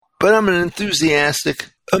but I'm an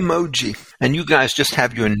enthusiastic emoji. And you guys just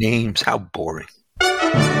have your names. How boring.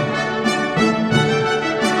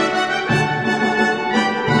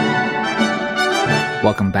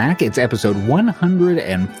 Welcome back. It's episode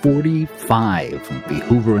 145 from the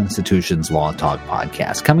Hoover Institution's Law Talk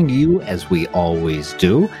podcast, coming to you as we always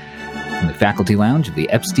do from the faculty lounge of the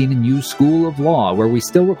Epstein and Hughes School of Law, where we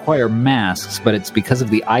still require masks, but it's because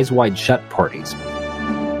of the Eyes Wide Shut parties.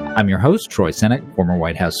 I'm your host, Troy Senik, former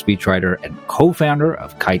White House speechwriter and co-founder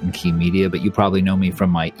of Kite and Key Media, but you probably know me from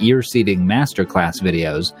my ear-seating masterclass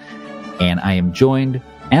videos, and I am joined,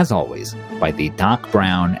 as always, by the Doc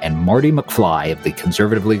Brown and Marty McFly of the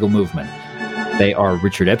conservative legal movement. They are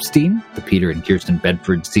Richard Epstein, the Peter and Kirsten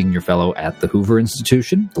Bedford Senior Fellow at the Hoover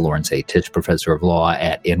Institution, the Lawrence A. Tisch Professor of Law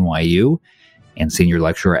at NYU, and Senior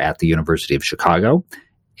Lecturer at the University of Chicago,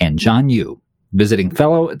 and John Yoo, Visiting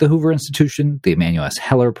Fellow at the Hoover Institution, the Emanuel S.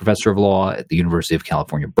 Heller Professor of Law at the University of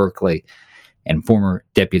California, Berkeley, and former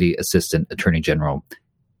Deputy Assistant Attorney General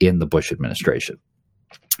in the Bush administration.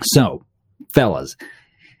 So, fellas,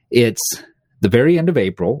 it's the very end of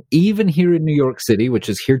April. Even here in New York City, which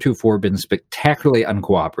has heretofore been spectacularly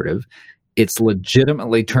uncooperative, it's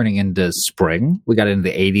legitimately turning into spring. We got into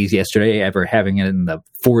the 80s yesterday, ever having it in the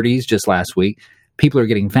 40s just last week. People are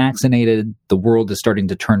getting vaccinated. The world is starting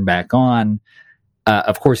to turn back on.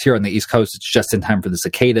 Of course, here on the East Coast, it's just in time for the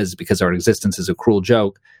cicadas because our existence is a cruel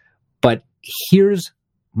joke. But here's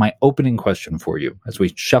my opening question for you as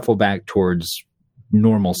we shuffle back towards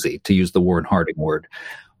normalcy, to use the Warren Harding word.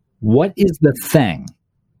 What is the thing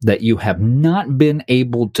that you have not been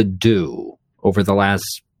able to do over the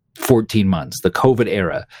last 14 months, the COVID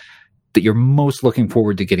era, that you're most looking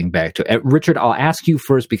forward to getting back to? Richard, I'll ask you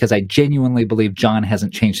first because I genuinely believe John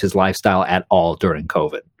hasn't changed his lifestyle at all during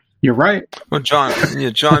COVID. You're right. Well, John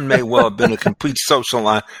may well have been a complete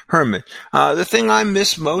social hermit. The thing I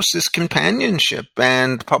miss most is companionship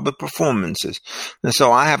and public performances. And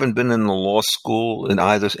so I haven't been in the law school in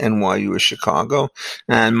either NYU or Chicago.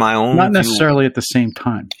 And my own Not necessarily at the same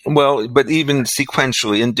time. Well, but even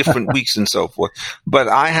sequentially in different weeks and so forth. But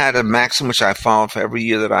I had a maxim which I followed for every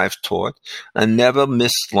year that I've taught, and never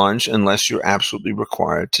miss lunch unless you're absolutely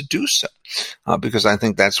required to do so. Because I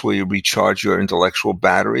think that's where you recharge your intellectual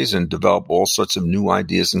batteries and develop all sorts of new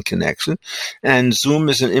ideas and connection. And Zoom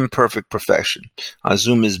is an imperfect profession.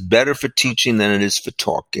 Zoom is better for teaching than it is for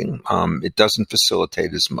talking. It doesn't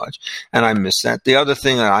facilitate as much. And I miss that. The other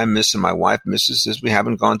thing that I miss and my wife misses is we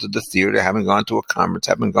haven't gone to the theater, haven't gone to a conference,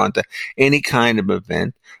 haven't gone to any kind of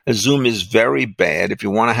event. Zoom is very bad. If you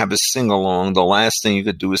want to have a sing-along, the last thing you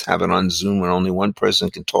could do is have it on Zoom when only one person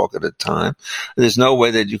can talk at a time. There's no way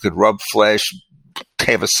that you could rub flesh,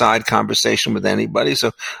 have a side conversation with anybody.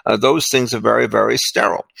 So those things are very, very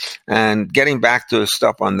sterile. And getting back to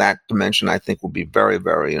stuff on that dimension, I think will be very,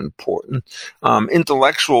 very important.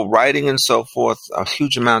 Intellectual writing and so forth, a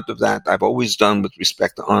huge amount of that I've always done with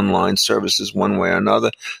respect to online services one way or another.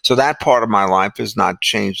 So that part of my life has not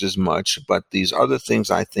changed as much. But these other things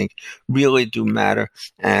I think really do matter.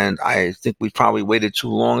 And I think we probably waited too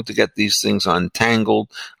long to get these things untangled.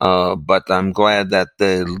 But I'm glad that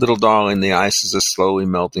the little darling, the ices are slowly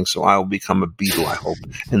melting, so I will become a beetle, I hope,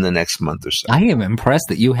 in the next month or so. I am impressed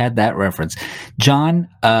that you had that reference. John,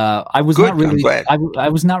 I was not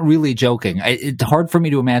really joking. It's hard for me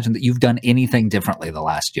to imagine that you've done anything differently the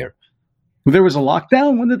last year. There was a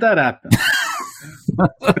lockdown? When did that happen?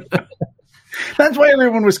 That's why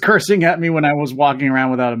everyone was cursing at me when I was walking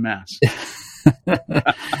around without a mask.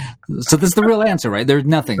 So this is the real answer, right? There's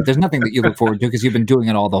nothing that you look forward to because you've been doing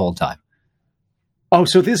it all the whole time. Oh,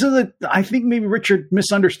 so this is I think maybe Richard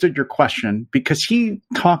misunderstood your question because he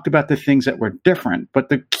talked about the things that were different. But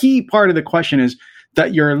the key part of the question is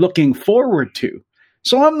that you're looking forward to.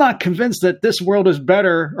 So I'm not convinced that this world is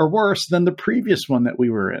better or worse than the previous one that we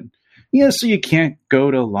were in. Yeah, so you can't go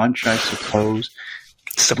to lunch, I suppose.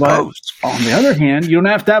 But on the other hand, you don't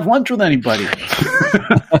have to have lunch with anybody.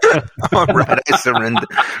 All right, I surrender.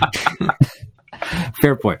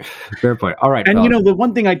 Fair point. All right. And, the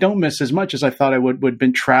one thing I don't miss as much as I thought I would have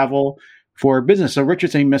been travel for business. So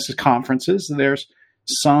Richard's saying misses conferences. There's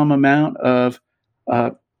some amount of,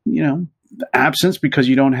 absence because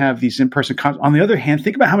you don't have these in-person conferences. On the other hand,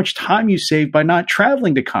 think about how much time you save by not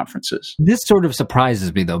traveling to conferences. This sort of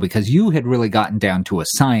surprises me, though, because you had really gotten down to a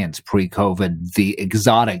science pre-COVID, the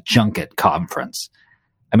exotic junket conference.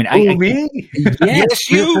 I mean, me? Yes,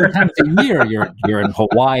 you. 4 times a year, you're in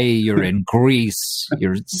Hawaii, you're in Greece,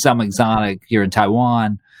 you're some exotic, you're in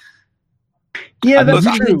Taiwan. Yeah, that's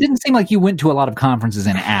It true. didn't seem like you went to a lot of conferences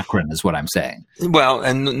in Akron, is what I'm saying. Well,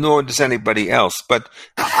 and nor does anybody else. But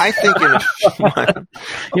I think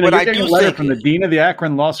You're getting a letter from the dean of the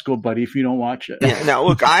Akron Law School, buddy, if you don't watch it. Yeah, now,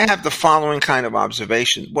 look, I have the following kind of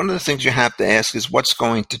observation. One of the things you have to ask is what's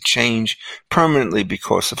going to change permanently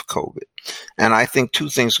because of COVID. And I think two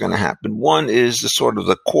things are going to happen. One is the sort of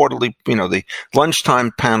the quarterly, the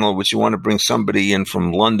lunchtime panel, which you want to bring somebody in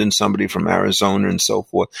from London, somebody from Arizona, and so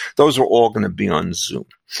forth. Those are all going to be on Zoom.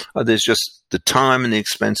 There's just the time and the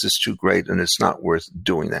expense is too great, and it's not worth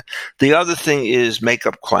doing that. The other thing is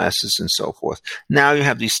makeup classes and so forth. Now you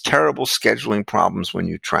have these terrible scheduling problems when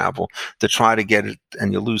you travel to try to get it,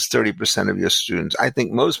 and you lose 30% of your students. I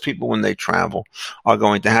think most people, when they travel, are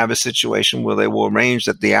going to have a situation where they will arrange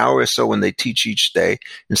that the hour or so when they teach each day,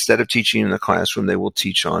 instead of teaching in the classroom, they will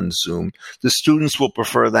teach on Zoom. The students will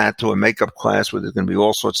prefer that to a makeup class where there's going to be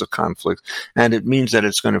all sorts of conflicts, and it means that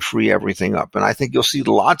it's going to free everything up. And I think you'll see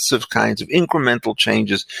lots of kinds of incremental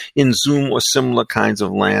changes in Zoom or similar kinds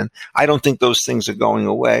of land. I don't think those things are going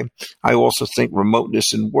away. I also think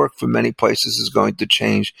remoteness in work for many places is going to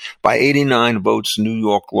change. By 89 votes, New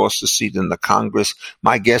York lost a seat in the Congress.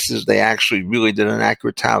 My guess is they actually really did an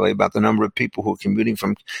accurate tally about the number of people who are commuting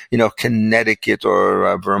from, Connecticut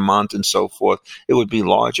or Vermont and so forth. It would be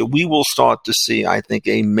larger. We will start to see, I think,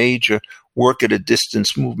 a major work at a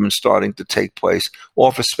distance movement starting to take place.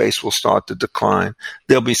 Office space will start to decline.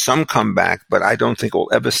 There'll be some comeback, but I don't think it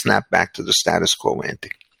will ever snap back to the status quo ante.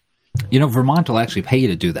 Vermont will actually pay you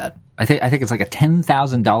to do that. I think it's like a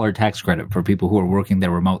 $10,000 tax credit for people who are working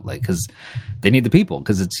there remotely because they need the people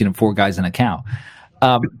because it's 4 guys and a cow.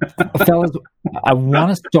 Fellas, I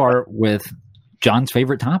want to start with John's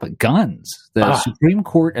favorite topic, guns. The Supreme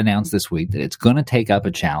Court announced this week that it's going to take up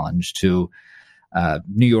a challenge to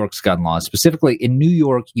New York's gun laws. Specifically, in New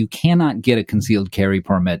York, you cannot get a concealed carry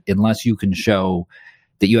permit unless you can show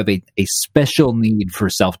that you have a special need for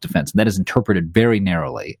self-defense. And that is interpreted very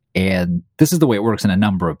narrowly. And this is the way it works in a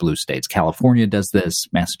number of blue states. California does this,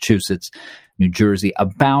 Massachusetts, New Jersey.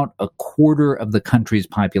 About a quarter of the country's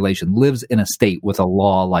population lives in a state with a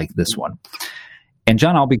law like this one. And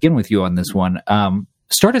John, I'll begin with you on this one.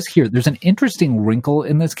 Start us here. There's an interesting wrinkle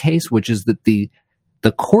in this case, which is that the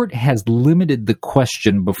court has limited the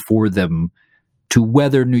question before them to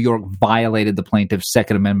whether New York violated the plaintiff's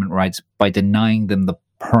Second Amendment rights by denying them the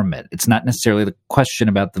permit. It's not necessarily the question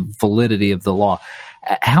about the validity of the law.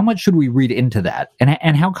 How much should we read into that?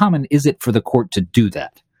 And how common is it for the court to do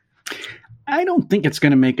that? I don't think it's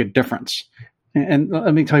going to make a difference. And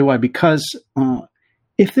let me tell you why. Because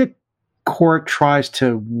if the court tries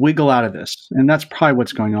to wiggle out of this, and that's probably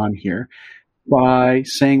what's going on here, by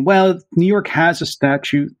saying, well, New York has a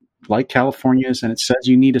statute like California's, and it says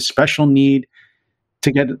you need a special need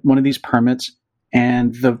to get one of these permits,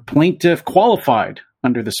 and the plaintiff qualified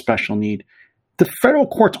under the special need. The federal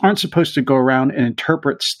courts aren't supposed to go around and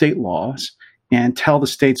interpret state laws and tell the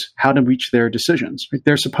states how to reach their decisions. Right?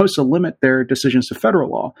 They're supposed to limit their decisions to federal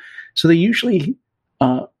law. So they usually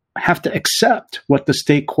have to accept what the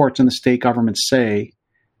state courts and the state governments say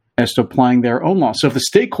as to applying their own law. So if the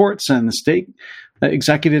state courts and the state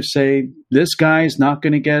executives say, this guy's not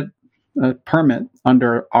going to get a permit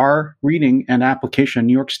under our reading and application of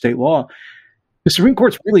New York state law, the Supreme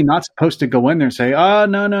Court's really not supposed to go in there and say,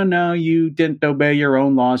 no, you didn't obey your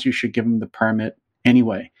own laws. You should give them the permit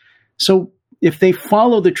anyway. So if they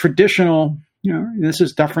follow the traditional, this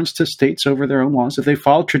is deference to states over their own laws. If they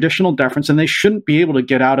follow traditional deference, then they shouldn't be able to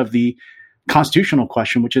get out of the constitutional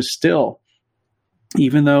question, which is still,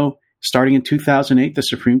 even though starting in 2008, the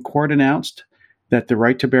Supreme Court announced that the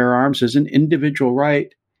right to bear arms is an individual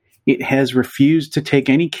right, it has refused to take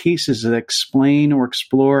any cases that explain or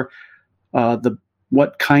explore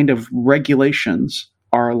what kind of regulations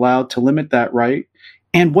are allowed to limit that right,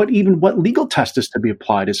 and what legal test is to be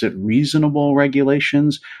applied. Is it reasonable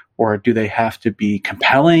regulations, or do they have to be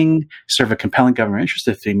compelling, serve a compelling government interest?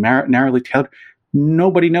 If they narrowly tailored,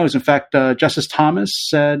 nobody knows. In fact, Justice Thomas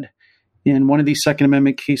said in one of these Second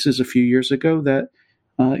Amendment cases a few years ago that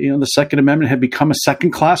the Second Amendment had become a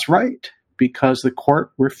second-class right because the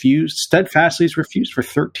court steadfastly refused for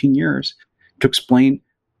 13 years to explain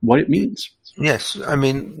what it means. Yes. I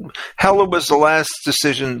mean, Heller was the last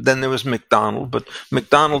decision. Then there was McDonald, but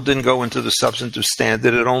McDonald didn't go into the substantive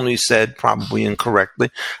standard. It only said, probably incorrectly,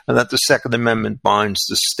 that the Second Amendment binds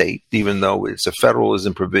the state, even though it's a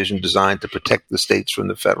federalism provision designed to protect the states from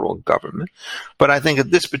the federal government. But I think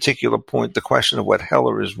at this particular point, the question of what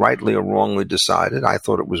Heller is rightly or wrongly decided, I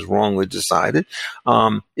thought it was wrongly decided,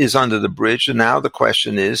 is under the bridge. And now the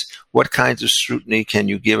question is, what kinds of scrutiny can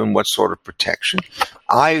you give and what sort of protection?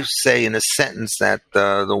 I say, in a sentence that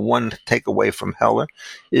the one takeaway from Heller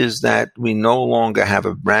is that we no longer have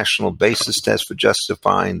a rational basis test for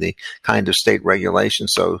justifying the kind of state regulation.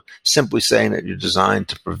 So simply saying that you're designed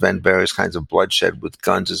to prevent various kinds of bloodshed with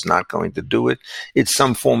guns is not going to do it. It's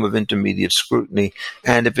some form of intermediate scrutiny.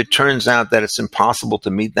 And if it turns out that it's impossible to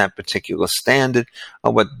meet that particular standard,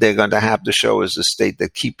 what they're going to have to show is a state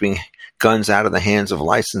that keeping guns out of the hands of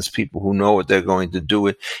licensed people who know what they're going to do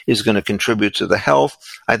it is going to contribute to the health.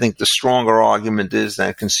 I think the stronger argument is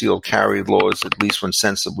that concealed carry laws, at least when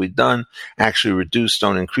sensibly done, actually reduce,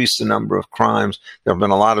 don't increase the number of crimes. There have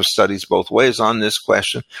been a lot of studies both ways on this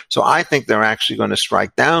question. So I think they're actually going to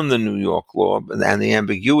strike down the New York law, and the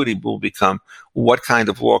ambiguity will become what kind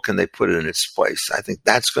of law can they put in its place. I think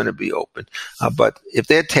that's going to be open. But if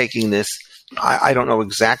they're taking this, I don't know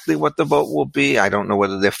exactly what the vote will be. I don't know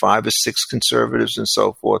whether there are 5 or 6 conservatives and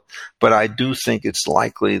so forth. But I do think it's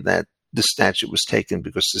likely that the statute was taken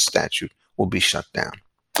because the statute will be shut down.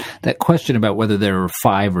 That question about whether there are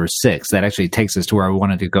 5 or 6, that actually takes us to where I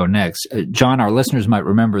wanted to go next. John, our listeners might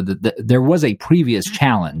remember that there was a previous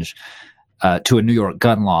challenge to a New York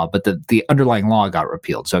gun law, but the underlying law got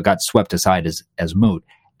repealed, so it got swept aside as moot.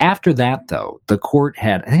 After that, though, the court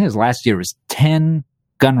had, I think it was last year, it was 10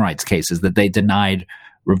 gun rights cases that they denied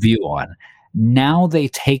review on. Now they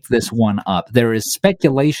take this one up. There is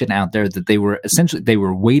speculation out there that they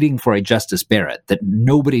were waiting for a Justice Barrett, that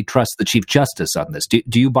nobody trusts the Chief Justice on this.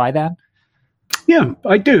 Do you buy that? Yeah,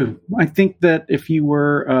 I do. I think that if you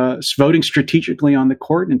were voting strategically on the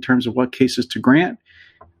court in terms of what cases to grant,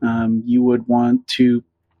 you would want to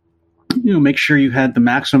make sure you had the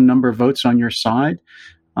maximum number of votes on your side.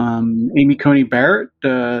 Amy Coney Barrett,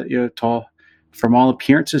 from all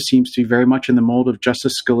appearances, seems to be very much in the mold of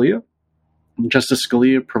Justice Scalia. Justice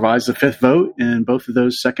Scalia provides the 5th vote in both of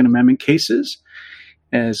those Second Amendment cases,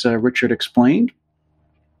 as Richard explained.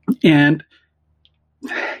 And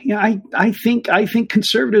I think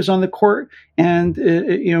conservatives on the court and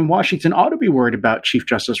in Washington ought to be worried about Chief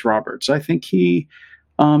Justice Roberts. I think he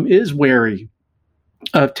is wary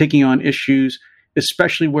of taking on issues,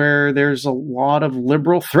 especially where there's a lot of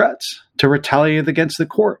liberal threats to retaliate against the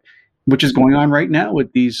court, which is going on right now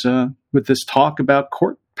with this talk about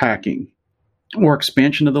court packing or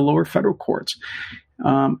expansion of the lower federal courts.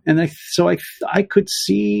 So I could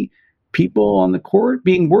see people on the court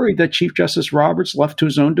being worried that Chief Justice Roberts, left to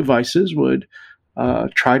his own devices, would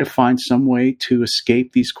try to find some way to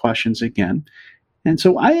escape these questions again. And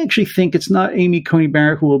so I actually think it's not Amy Coney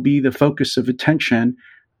Barrett who will be the focus of attention.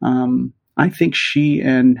 I think she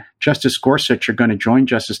and Justice Gorsuch are going to join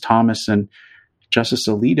Justice Thomas and Justice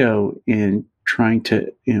Alito in trying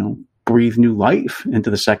to, breathe new life into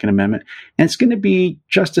the Second Amendment. And it's going to be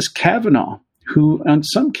Justice Kavanaugh, who in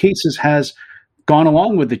some cases has gone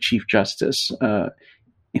along with the Chief Justice,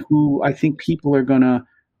 who I think people are going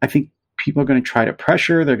to try to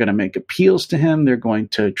pressure. They're going to make appeals to him. They're going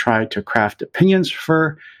to try to craft opinions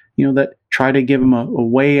that try to give him a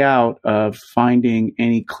way out of finding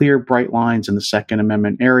any clear, bright lines in the Second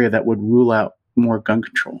Amendment area that would rule out more gun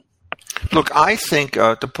control. Look, I think,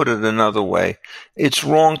 to put it another way, it's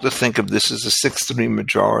wrong to think of this as a 6-3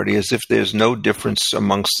 majority, as if there's no difference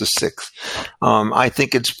amongst the 6. I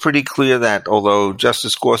think it's pretty clear that although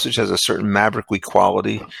Justice Gorsuch has a certain maverickly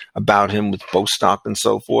quality about him with Bostock and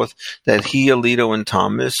so forth, that he, Alito, and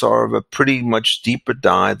Thomas are of a pretty much deeper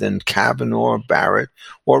dye than Kavanaugh, Barrett,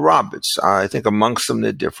 or Roberts. I think amongst them there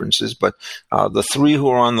are differences, but the 3 who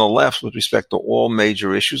are on the left with respect to all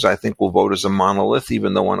major issues, I think will vote as a monolith,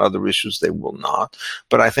 even though on other issues they will not.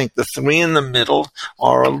 But I think the 3 in the middle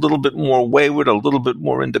are a little bit more wayward, a little bit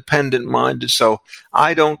more independent-minded. So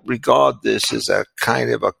I don't regard this as a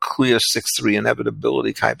kind of a clear 6-3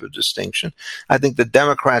 inevitability type of distinction. I think the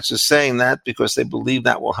Democrats are saying that because they believe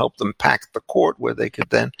that will help them pack the court, where they could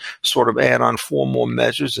then sort of add on 4 more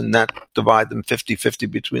measures and not divide them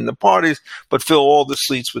 50-50 between the parties, but fill all the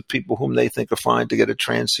seats with people whom they think are fine to get a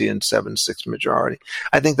transient 7-6 majority.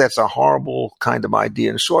 I think that's a horrible kind of idea.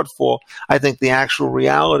 In shortfall, I think the actual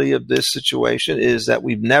reality of this situation is that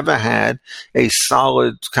we've never had a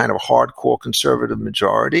solid kind of hardcore conservative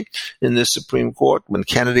majority in this Supreme Court. When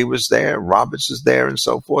Kennedy was there, Roberts is there, and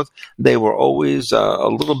so forth, they were always a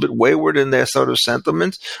little bit wayward in their sort of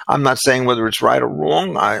sentiments. I'm not saying whether it's right or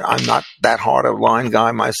wrong. I'm not that hard a line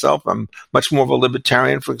guy myself. I'm much more of a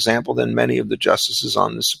libertarian, for example, than many of the justices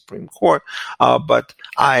on the Supreme Court. But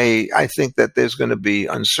I think that there's going to be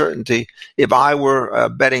uncertainty. If I were a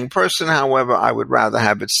betting person, person, however, I would rather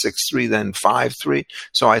have it 6-3 than 5-3.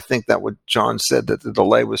 So I think that what John said, that the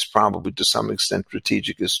delay was probably to some extent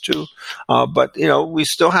strategic is too. But, we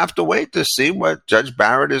still have to wait to see what Judge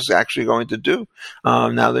Barrett is actually going to do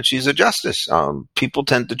now that she's a justice. People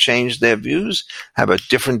tend to change their views, have a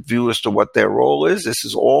different view as to what their role is. This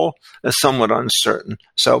is all somewhat uncertain.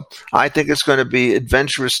 So I think it's going to be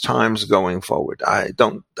adventurous times going forward. I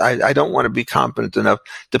don't want to be confident enough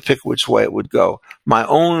to pick which way it would go. My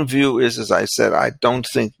own view is, as I said, I don't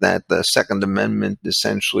think that the Second Amendment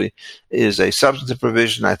essentially is a substantive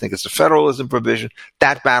provision. I think it's a federalism provision.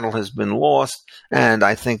 That battle has been lost, and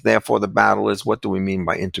I think, therefore, the battle is, what do we mean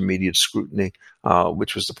by intermediate scrutiny,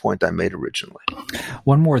 which was the point I made originally.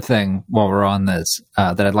 One more thing while we're on this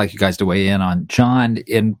that I'd like you guys to weigh in on. John,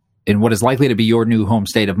 in what is likely to be your new home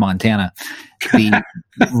state of Montana, the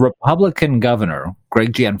Republican governor,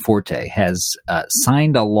 Greg Gianforte, has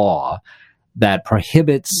signed a law that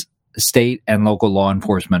prohibits state and local law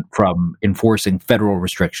enforcement from enforcing federal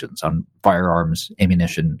restrictions on firearms,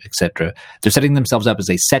 ammunition, etc. They're setting themselves up as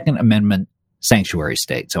a Second Amendment sanctuary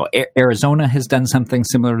state. So Arizona has done something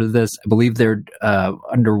similar to this. I believe they're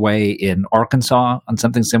underway in Arkansas on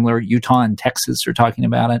something similar. Utah and Texas are talking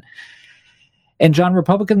about it. And John,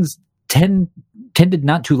 Republicans tended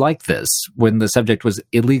not to like this when the subject was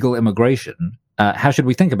illegal immigration. How should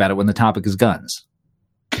we think about it when the topic is guns?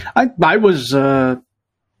 I was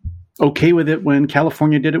okay with it when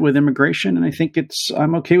California did it with immigration, and I think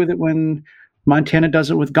I'm okay with it when Montana does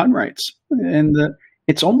it with gun rights. And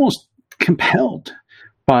it's almost compelled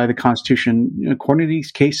by the Constitution. According to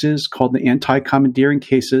these cases called the anti-commandeering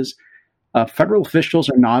cases, federal officials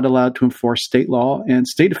are not allowed to enforce state law, and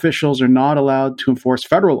state officials are not allowed to enforce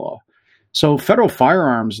federal law. So federal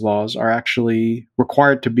firearms laws are actually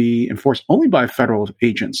required to be enforced only by federal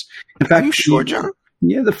agents. In fact, are you sure, John?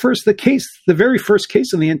 Yeah, the very first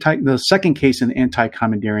case in the second case in the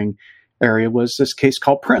anti-commandeering area was this case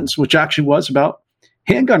called Prince, which actually was about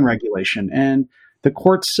handgun regulation. And the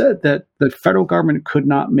court said that the federal government could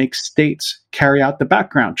not make states carry out the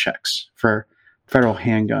background checks for federal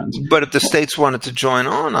handguns. But if the states wanted to join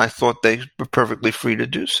on, I thought they were perfectly free to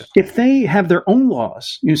do so. If they have their own laws,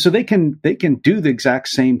 so they can do the exact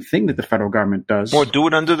same thing that the federal government does. Or do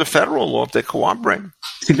it under the federal law if they cooperate.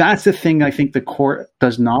 See, that's the thing I think the court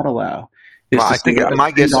does not allow. Well, I think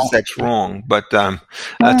my guess is that's wrong, but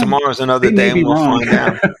tomorrow's another day and we'll find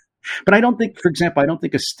out. But I don't think, for example,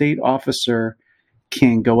 a state officer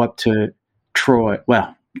can go up to Troy.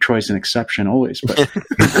 Well, Troy's an exception always, but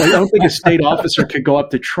I don't think a state officer could go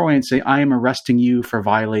up to Troy and say, "I am arresting you for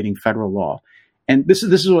violating federal law." And this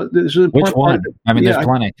is an important Which one? I mean, there's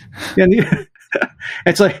plenty.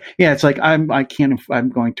 It's like I'm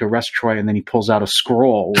going to arrest Troy, and then he pulls out a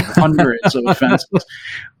scroll with hundreds of offenses.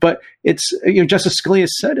 But it's Justice Scalia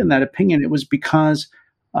said in that opinion, it was because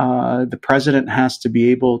the president has to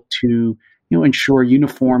be able to ensure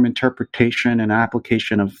uniform interpretation and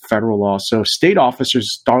application of federal law. So state officers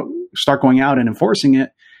start going out and enforcing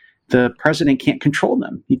it. The president can't control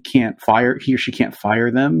them. He or she can't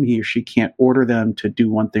fire them. He or she can't order them to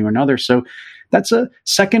do one thing or another. So that's a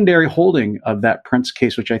secondary holding of that Prince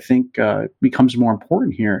case, which I think becomes more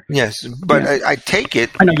important here. Yes, but yeah. I take it.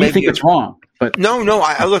 I know you think it's wrong. But No.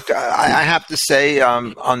 I have to say,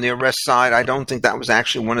 on the arrest side, I don't think that was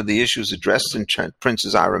actually one of the issues addressed in Prince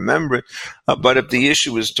as I remember it. But if the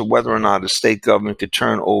issue is to whether or not a state government could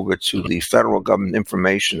turn over to the federal government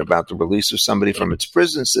information about the release of somebody from its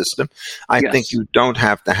prison system, I think you don't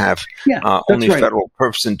have to have only a federal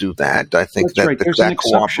person do that. I think that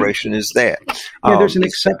cooperation is there. Yeah, there's an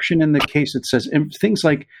exception in the case that says things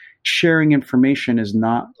like sharing information is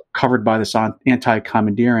not covered by this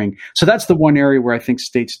anti-commandeering. So that's the one area where I think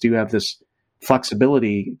states do have this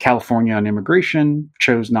flexibility. California on immigration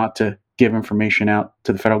chose not to give information out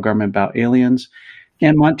to the federal government about aliens.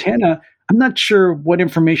 And Montana, I'm not sure what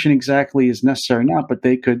information exactly is necessary now, but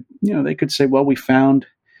they could say, well, we found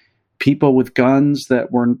people with guns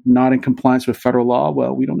that were not in compliance with federal law.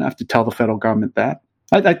 Well, we don't have to tell the federal government that.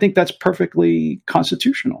 I think that's perfectly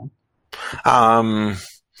constitutional.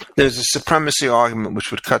 There's a supremacy argument which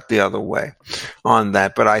would cut the other way on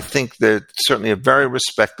that, but I think there's certainly a very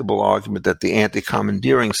respectable argument that the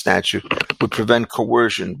anti-commandeering statute would prevent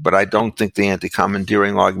coercion, but I don't think the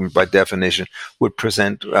anti-commandeering argument by definition would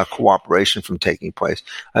prevent cooperation from taking place.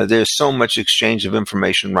 There's so much exchange of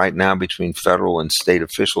information right now between federal and state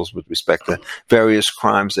officials with respect to various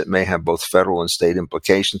crimes that may have both federal and state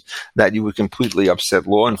implications that you would completely upset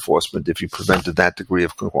law enforcement if you prevented that degree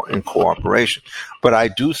of cooperation. But I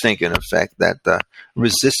do think, in effect, that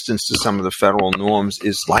resistance to some of the federal norms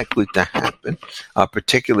is likely to happen,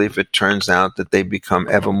 particularly if it turns out that they become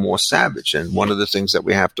ever more savage. And one of the things that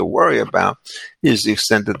we have to worry about is the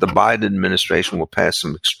extent that the Biden administration will pass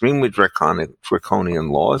some extremely draconian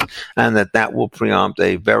laws, and that will preempt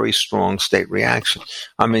a very strong state reaction.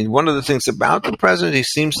 I mean, one of the things about the president, he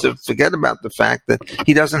seems to forget about the fact that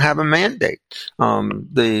he doesn't have a mandate.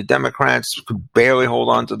 The Democrats could barely hold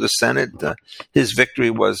on to the Senate. His victory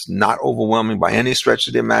was not overwhelming by any stretch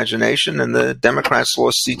of the imagination, and the Democrats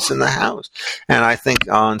lost seats in the House. And I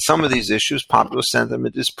think on some of these issues, popular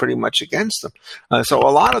sentiment is pretty much against them. So a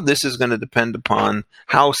lot of this is going to depend upon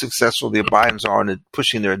how successful the Bidens are in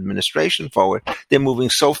pushing their administration forward. They're moving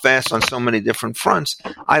so fast on so many different fronts,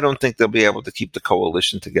 I don't think they'll be able to keep the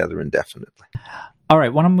coalition together indefinitely. All right, I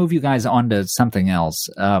want to move you guys on to something else.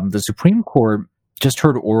 The Supreme Court just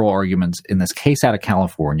heard oral arguments in this case out of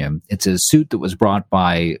California. It's a suit that was brought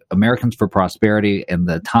by Americans for Prosperity and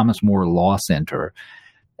the Thomas More Law Center,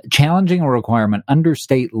 challenging a requirement under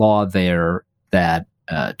state law there that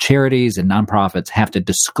charities and nonprofits have to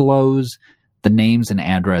disclose the names and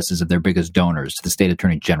addresses of their biggest donors to the state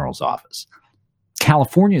attorney general's office.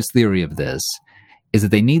 California's theory of this is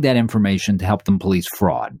that they need that information to help them police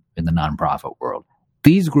fraud in the nonprofit world.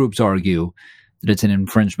 These groups argue that it's an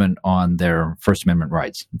infringement on their First Amendment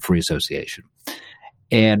rights, free association.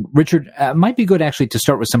 And Richard, it might be good actually to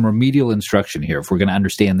start with some remedial instruction here if we're going to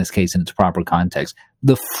understand this case in its proper context.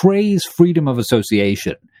 The phrase freedom of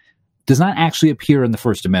association does not actually appear in the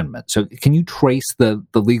First Amendment. So can you trace the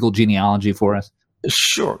legal genealogy for us?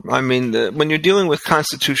 Sure. I mean, when you're dealing with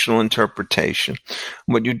constitutional interpretation,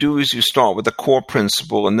 what you do is you start with a core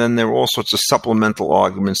principle, and then there are all sorts of supplemental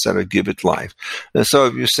arguments that give it life. And so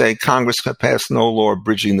if you say Congress can pass no law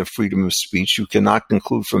abridging the freedom of speech, you cannot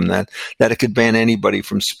conclude from that it could ban anybody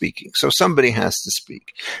from speaking. So somebody has to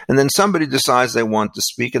speak. And then somebody decides they want to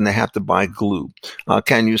speak, and they have to buy glue.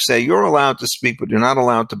 Can you say you're allowed to speak, but you're not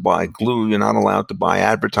allowed to buy glue, you're not allowed to buy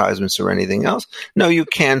advertisements or anything else? No, you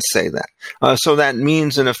can't say that. So that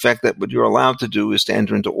means, in effect, that what you're allowed to do is to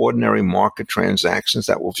enter into ordinary market transactions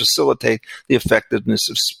that will facilitate the effectiveness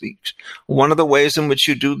of speech. One of the ways in which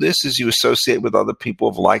you do this is you associate with other people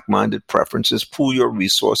of like-minded preferences, pool your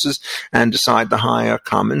resources, and decide to hire a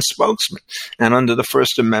common spokesman. And under the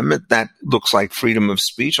First Amendment, that looks like freedom of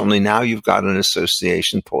speech, only now you've got an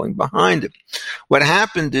association pulling behind it. What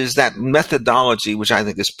happened is that methodology, which I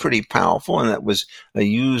think is pretty powerful, and that was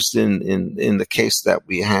used in the case that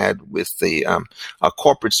we had with the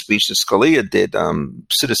corporate speech that Scalia did,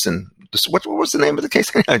 what was the name of the case?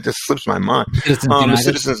 It just slips my mind.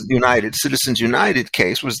 Citizens United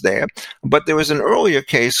case was there, but there was an earlier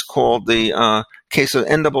case called the case of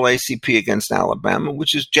NAACP against Alabama,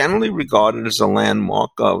 which is generally regarded as a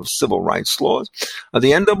landmark of civil rights laws.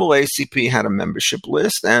 The NAACP had a membership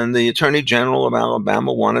list, and the Attorney General of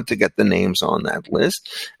Alabama wanted to get the names on that list.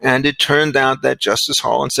 And it turned out that Justice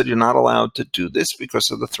Harlan said, you're not allowed to do this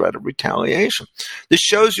because of the threat of retaliation. This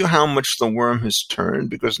shows you how much the worm has turned,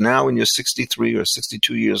 because now when you're 63 or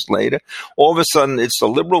 62 years later, all of a sudden it's the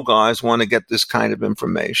liberal guys want to get this kind of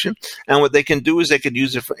information. And what they can do is they could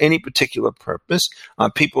use it for any particular purpose.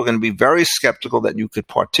 People are going to be very skeptical that you could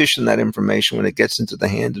partition that information when it gets into the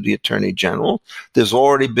hand of the Attorney General. There's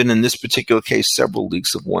already been, in this particular case, several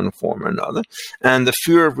leaks of one form or another. And the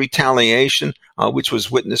fear of retaliation, which was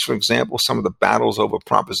witnessed, for example, some of the battles over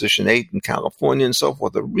Proposition 8 in California and so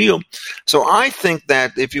forth, are real. So I think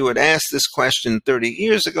that if you had asked this question 30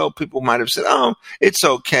 years ago, people might have said, oh, it's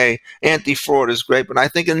okay, anti-fraud is great. But I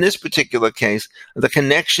think in this particular case, the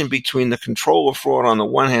connection between the control of fraud on the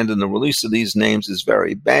one hand and the release of these names is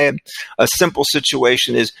very bad. A simple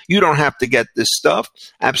situation is you don't have to get this stuff.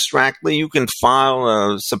 Abstractly, you can file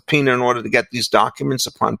a subpoena in order to get these documents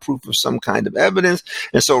upon proof of some kind of evidence.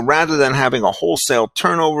 And so rather than having a wholesale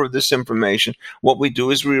turnover of this information, what we do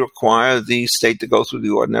is we require the state to go through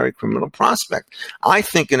the ordinary criminal prospect. I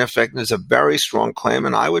think, in effect, there's a very strong claim,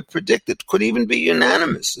 and I would predict it could even be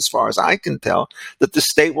unanimous, as far as I can tell, that the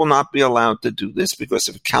state will not be allowed to do this, because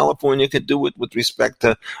if California could do it with respect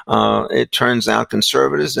to, it turns out,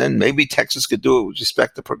 conservatives, then maybe Texas could do it with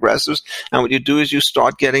respect to progressives. And what you do is you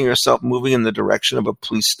start getting yourself moving in the direction of a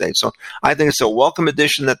police state. So I think it's a welcome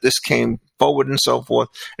addition that this came forward and so forth.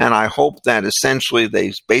 And I hope that essentially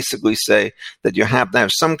they basically say that you have to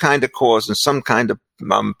have some kind of cause and some kind of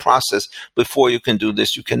process before you can do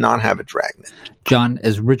this. You cannot have a dragnet. John,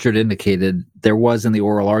 as Richard indicated, there was in the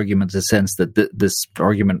oral arguments a sense that this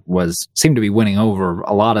argument seemed to be winning over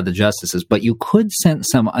a lot of the justices, but you could sense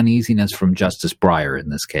some uneasiness from Justice Breyer in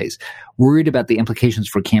this case, worried about the implications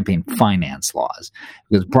for campaign finance laws.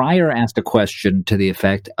 Because Breyer asked a question to the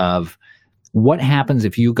effect of, what happens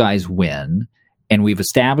if you guys win? And we've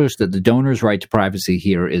established that the donor's right to privacy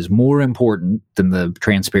here is more important than the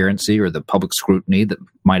transparency or the public scrutiny that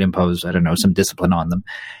might impose, I don't know, some discipline on them.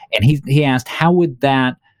 And he asked, how would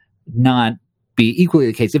that not be equally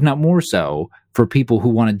the case, if not more so, for people who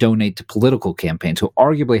want to donate to political campaigns, who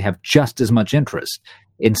arguably have just as much interest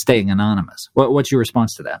in staying anonymous? What's your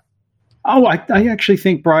response to that? Oh, I actually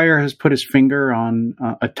think Breyer has put his finger on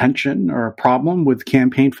a tension or a problem with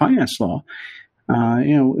campaign finance law.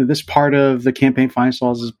 This part of the campaign finance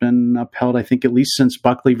laws has been upheld, I think, at least since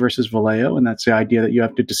Buckley versus Vallejo, and that's the idea that you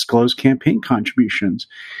have to disclose campaign contributions.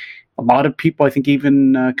 A lot of people, I think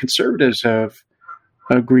even conservatives, have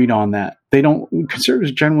agreed on that.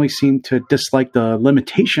 Conservatives generally seem to dislike the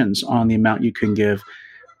limitations on the amount you can give,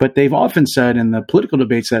 but they've often said in the political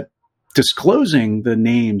debates that disclosing the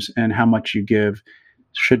names and how much you give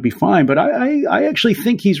should be fine. But I actually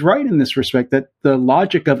think he's right in this respect, that the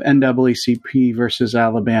logic of NAACP versus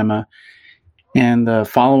Alabama and the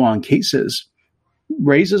follow-on cases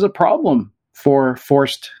raises a problem for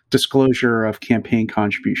forced disclosure of campaign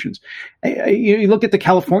contributions. You look at the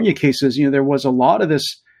California cases, there was a lot of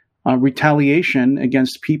this retaliation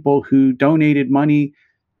against people who donated money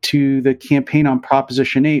to the campaign on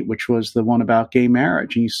Proposition 8, which was the one about gay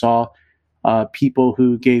marriage. And you saw people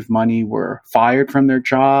who gave money were fired from their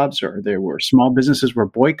jobs, or there were small businesses were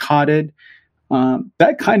boycotted.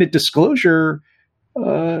 That kind of disclosure,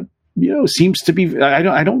 seems to be.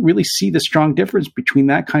 I don't really see the strong difference between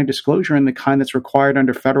that kind of disclosure and the kind that's required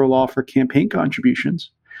under federal law for campaign contributions.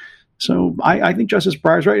 So I think Justice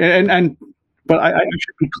Breyer's right, but I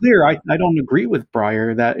should be clear. I don't agree with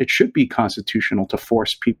Breyer that it should be constitutional to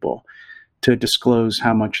force people to disclose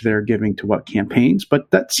how much they're giving to what campaigns. But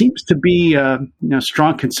that seems to be a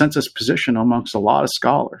strong consensus position amongst a lot of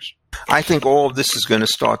scholars. I think all of this is going to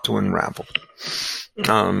start to unravel.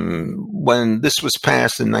 When this was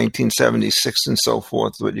passed in 1976 and so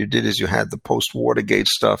forth, what you did is you had the post-Watergate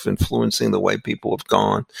stuff influencing the way people have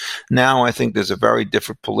gone. Now I think there's a very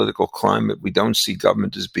different political climate. We don't see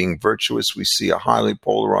government as being virtuous. We see a highly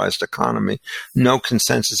polarized economy, no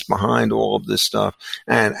consensus behind all of this stuff,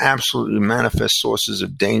 and absolutely manifest sources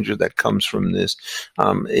of danger that comes from this.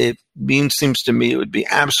 It seems to me it would be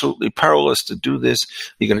absolutely perilous to do this.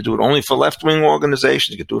 You're going to do it only for left-wing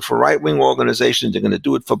organizations. You can do it for right-wing organizations. You're going to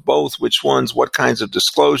do it for both. Which ones, what kinds of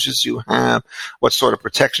disclosures you have, what sort of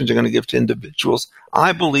protections you're going to give to individuals.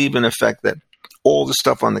 I believe, in effect, that all the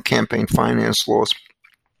stuff on the campaign finance laws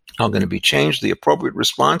are going to be changed. The appropriate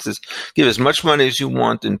response is give as much money as you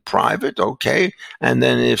want in private, okay? And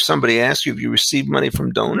then if somebody asks you if you received money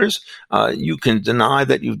from donors, you can deny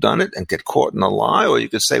that you've done it and get caught in a lie, or you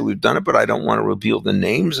could say we've done it, but I don't want to reveal the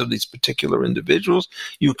names of these particular individuals.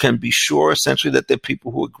 You can be sure, essentially, that they're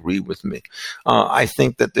people who agree with me. I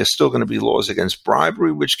think that there's still going to be laws against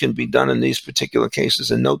bribery, which can be done in these particular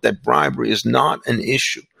cases. And note that bribery is not an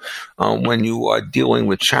issue when you are dealing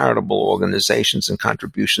with charitable organizations and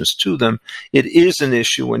contributions to them. It is an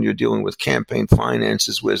issue when you're dealing with campaign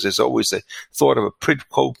finances, where there's always a thought of a quid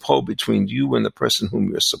pro quo between you and the person whom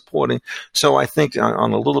you're supporting. So I think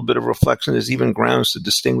on a little bit of reflection, there's even grounds to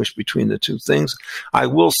distinguish between the two things. I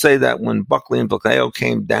will say that when Buckley and Vallejo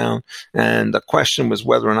came down, and the question was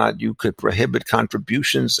whether or not you could prohibit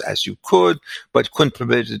contributions, as you could, but couldn't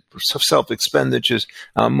prohibit self-expenditures,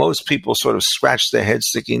 most people sort of scratched their heads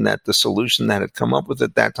thinking that the solution that had come up with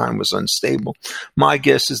at that time was unstable. My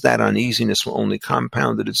guess is that uneasiness will only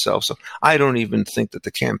compounded itself. So I don't even think that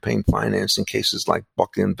the campaign financing cases like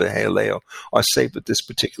Buckley and Vallejo are safe at this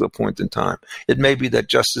particular point in time. It may be that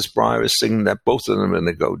Justice Breyer is saying that both of them are going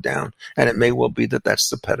to go down, and it may well be that that's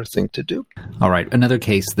the better thing to do. All right. Another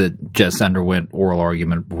case that just underwent oral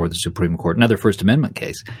argument before the Supreme Court, another First Amendment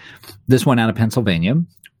case. This one out of Pennsylvania,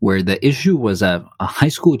 where the issue was a high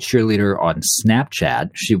school cheerleader on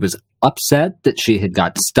Snapchat. She was upset that she had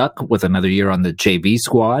got stuck with another year on the JV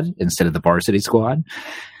squad instead of the varsity squad.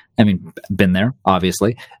 I mean, been there,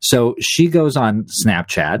 obviously. So she goes on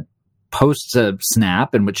Snapchat, posts a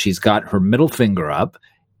snap in which she's got her middle finger up,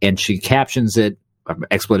 and she captions it,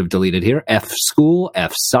 expletive deleted here, F school,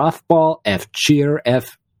 F softball, F cheer,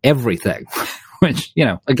 F everything. Which,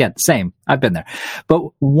 again, same. I've been there. But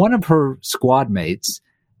one of her squad mates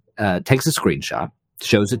takes a screenshot,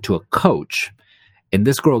 shows it to a coach, and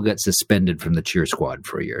this girl gets suspended from the cheer squad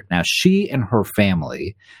for a year. Now, she and her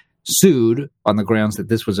family sued on the grounds that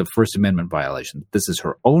this was a First Amendment violation. This is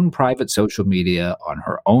her own private social media on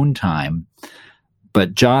her own time.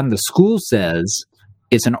 But, John, the school says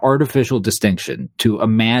it's an artificial distinction to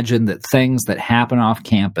imagine that things that happen off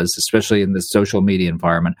campus, especially in the social media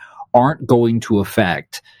environment, aren't going to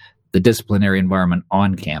affect the disciplinary environment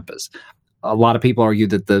on campus. a lot of people argue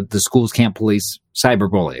that the schools can't police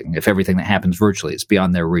cyberbullying if everything that happens virtually is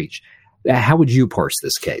beyond their reach. How would you parse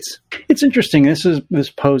this case? It's interesting. This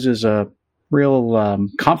poses a real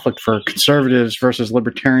conflict for conservatives versus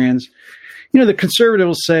libertarians. The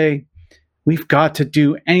conservatives say we've got to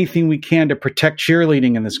do anything we can to protect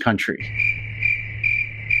cheerleading in this country.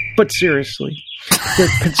 But seriously,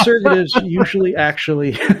 the conservatives usually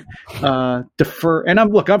actually defer. And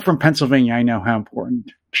I'm from Pennsylvania. I know how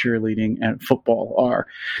important cheerleading and football are.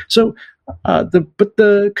 So, but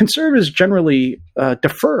the conservatives generally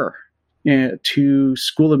defer to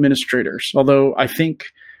school administrators. Although I think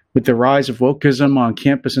with the rise of wokeism on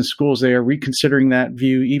campus and schools, they are reconsidering that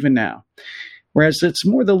view even now. Whereas it's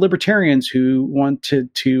more the libertarians who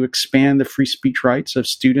wanted to expand the free speech rights of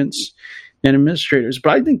students and administrators.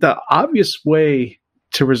 But I think the obvious way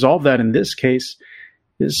to resolve that in this case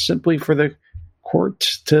is simply for the court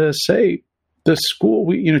to say the school,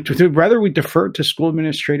 whether we defer to school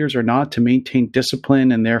administrators or not to maintain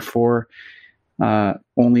discipline and therefore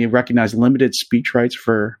only recognize limited speech rights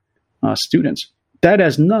for students. That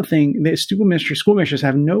has nothing. The school administrators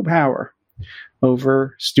have no power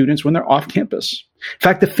over students when they're off campus. In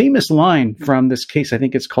fact, the famous line from this case, I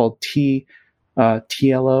think it's called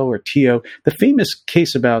TLO or TO. The famous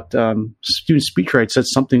case about student speech rights said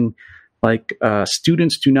something like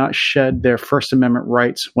students do not shed their First Amendment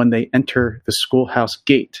rights when they enter the schoolhouse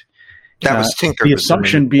gate. That was Tinker. The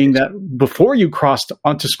assumption being that before you crossed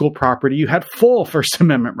onto school property, you had full First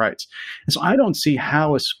Amendment rights. And so I don't see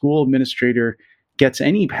how a school administrator gets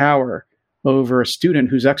any power over a student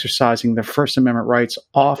who's exercising their First Amendment rights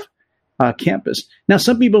off campus. Now,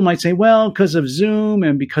 some people might say, well, because of Zoom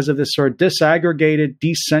and because of this sort of disaggregated,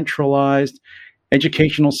 decentralized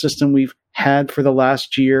educational system we've had for the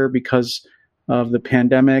last year because of the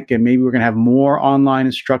pandemic, and maybe we're going to have more online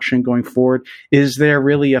instruction going forward. Is there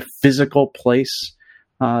really a physical place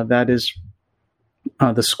that is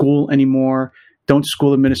the school anymore? Don't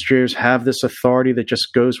school administrators have this authority that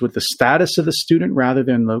just goes with the status of the student rather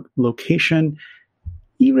than location?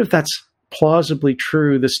 Even if that's plausibly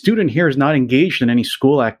true, the student here is not engaged in any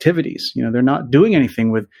school activities. They're not doing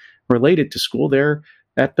anything related to school. They're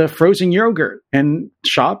at the frozen yogurt and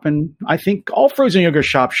shop, and I think all frozen yogurt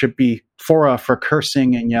shops should be for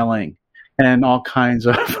cursing and yelling and all kinds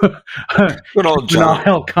of good old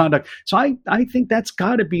John conduct. So I think that's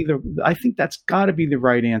got to be the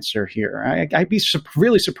right answer here. I'd be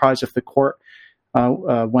really surprised if the court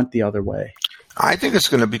went the other way. I think it's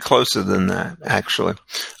going to be closer than that, actually.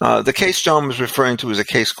 The case John was referring to is a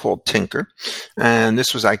case called Tinker, and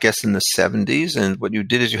this was, I guess, in the 70s, and what you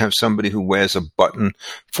did is you have somebody who wears a button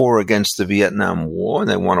for or against the Vietnam War, and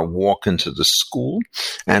they want to walk into the school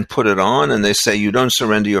and put it on, and they say, you don't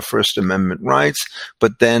surrender your First Amendment rights,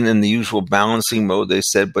 but then in the usual balancing mode, they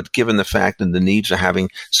said, but given the fact and the needs of having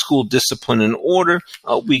school discipline and order,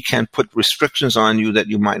 we can put restrictions on you that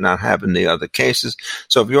you might not have in the other cases.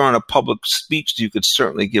 So if you're on a public speech, you could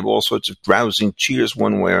certainly give all sorts of rousing cheers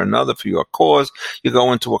one way or another for your cause. You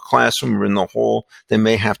go into a classroom or in the hall, they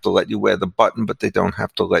may have to let you wear the button, but they don't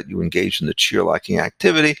have to let you engage in the cheer-liking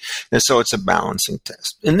activity. And so it's a balancing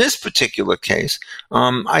test. In this particular case,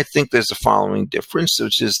 I think there's a following difference,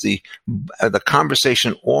 which is the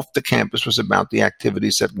conversation off the campus was about the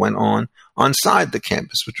activities that went on onside the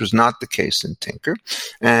campus, which was not the case in Tinker.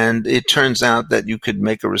 And it turns out that you could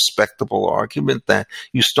make a respectable argument that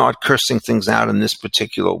you start cursing things out in this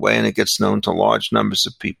particular way, and it gets known to large numbers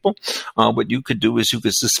of people. What you could do is you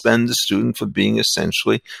could suspend the student for being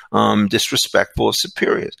essentially disrespectful of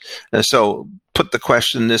superiors. So put the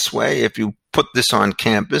question this way: if you put this on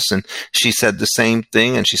campus and she said the same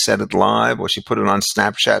thing and she said it live, or she put it on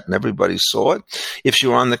Snapchat and everybody saw it, if she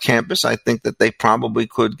were on the campus, I think that they probably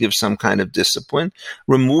could give some kind of discipline.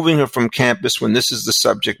 Removing her from campus when this is the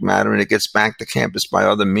subject matter and it gets back to campus by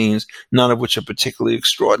other means, none of which are particularly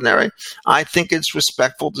extraordinary, I think it's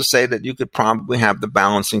respectful to say that you could probably have the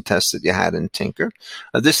balancing test that you had in Tinker.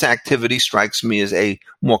 This activity strikes me as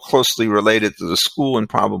more closely related to the school and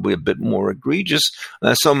probably a bit more egregious.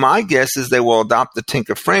 So my guess is they will adopt the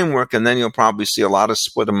Tinker framework, and then you'll probably see a lot of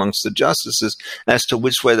split amongst the justices as to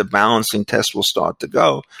which way the balancing test will start to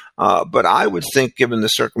go. But I would think, given the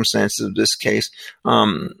circumstances of this case,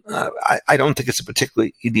 I don't think it's a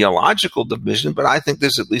particularly ideological division, but I think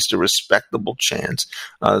there's at least a respectable chance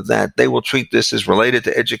that they will treat this as related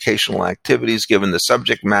to educational activities, given the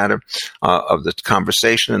subject matter of the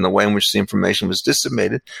conversation and the way in which the information was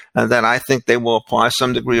disseminated, that I think they will apply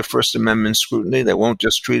some degree of First Amendment scrutiny. They won't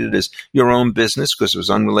just treat it as your own business because it was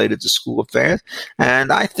unrelated to school affairs.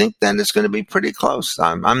 And I think then it's going to be pretty close.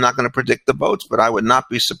 I'm not going to predict the votes, but I would not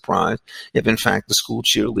be surprised surprised if, in fact, the school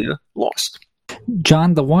cheerleader lost.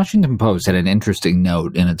 John, the Washington Post had an interesting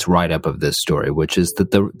note in its write-up of this story, which is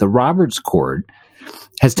that the Roberts Court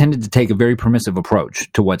has tended to take a very permissive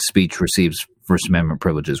approach to what speech receives First Amendment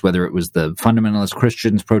privileges, whether it was the fundamentalist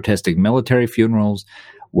Christians protesting military funerals,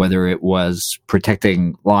 whether it was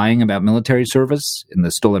protecting lying about military service in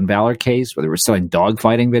the Stolen Valor case, whether it was selling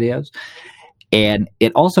dogfighting videos. And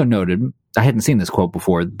it also noted, I hadn't seen this quote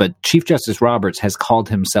before, but Chief Justice Roberts has called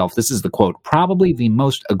himself, this is the quote, probably the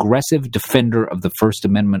most aggressive defender of the First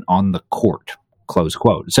Amendment on the court, close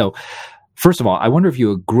quote. So, first of all, I wonder if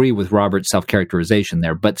you agree with Roberts' self-characterization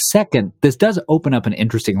there. But second, this does open up an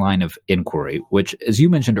interesting line of inquiry, which, as you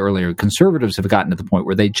mentioned earlier, conservatives have gotten to the point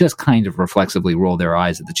where they just kind of reflexively roll their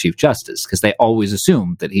eyes at the Chief Justice because they always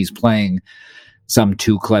assume that he's playing some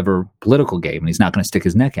too clever political game and he's not going to stick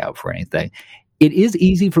his neck out for anything. It is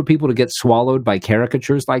easy for people to get swallowed by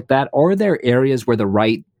caricatures like that. Or are there areas where the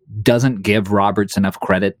right doesn't give Roberts enough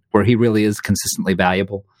credit, where he really is consistently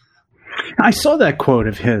valuable? I saw that quote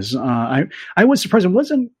of his. I was surprised. It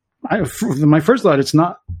wasn't. My first thought, it's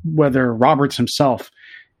not whether Roberts himself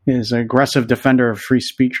is an aggressive defender of free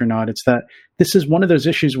speech or not. It's that this is one of those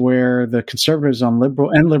issues where the conservatives and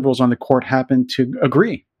liberals on the court happen to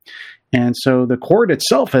agree. And so the court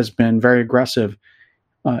itself has been very aggressive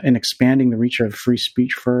in expanding the reach of free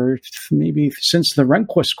speech for maybe since the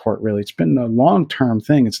Rehnquist court, really. It's been a long-term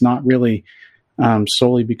thing. It's not really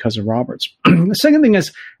solely because of Roberts. The second thing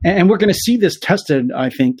is, and we're going to see this tested, I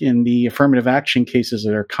think, in the affirmative action cases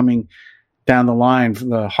that are coming down the line,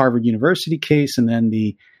 the Harvard University case, and then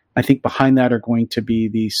I think behind that are going to be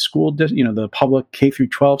the school, the public K through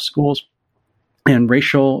 12 schools and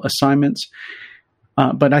racial assignments.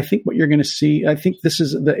 But I think what you're going to see, I think this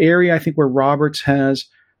is the area I think where Roberts has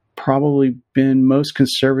probably been most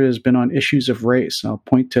conservative, has been on issues of race. I'll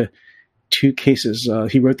point to two cases.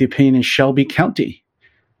 He wrote the opinion in Shelby County,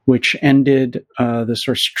 which ended the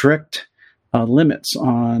sort of strict limits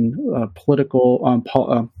on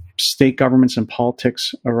state governments and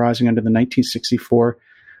politics arising under the 1964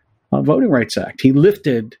 Voting Rights Act. He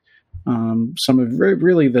lifted some of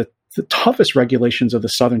really the toughest regulations of the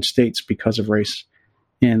southern states because of race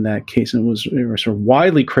in that case, and was sort of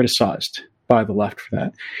widely criticized by the left for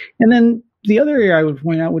that. And then the other area I would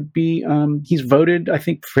point out would be he's voted, I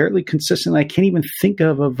think, fairly consistently. I can't even think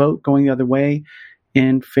of a vote going the other way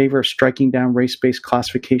in favor of striking down race-based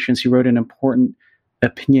classifications. He wrote an important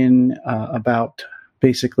opinion about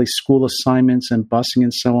basically school assignments and busing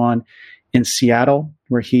and so on in Seattle,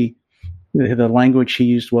 where the language he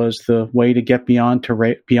used was the way to get beyond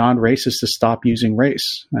race is to stop using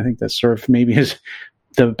race. I think that's sort of maybe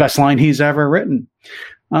the best line he's ever written.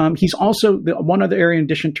 He's also one other area in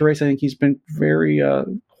addition to race. I think he's been very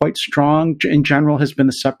quite strong in general has been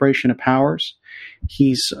the separation of powers.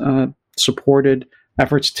 He's supported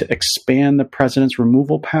efforts to expand the president's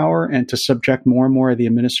removal power and to subject more and more of the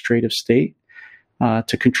administrative state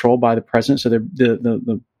to control by the president. So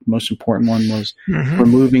the most important one was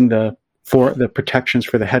removing the protections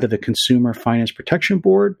for the head of the Consumer Finance Protection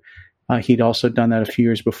Board. He'd also done that a few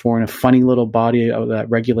years before in a funny little body that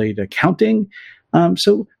regulated accounting.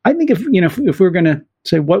 So I think if we're going to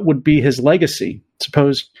say what would be his legacy,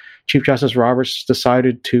 suppose Chief Justice Roberts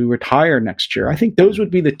decided to retire next year, I think those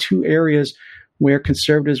would be the two areas where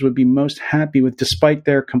conservatives would be most happy with, despite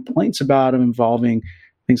their complaints about him involving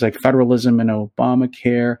things like federalism and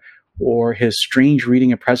Obamacare, or his strange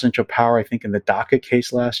reading of presidential power, I think in the DACA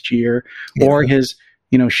case last year, or his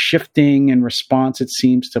shifting in response, it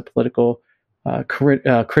seems, to political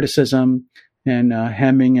criticism and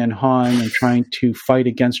hemming and hawing and trying to fight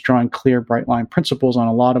against drawing clear, bright line principles on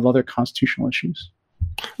a lot of other constitutional issues.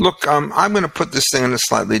 Look, I'm going to put this thing in a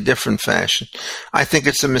slightly different fashion. I think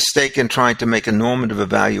it's a mistake in trying to make a normative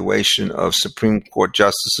evaluation of Supreme Court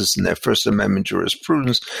justices and their First Amendment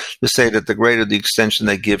jurisprudence to say that the greater the extension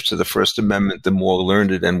they give to the First Amendment, the more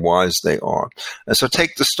learned and wise they are. And so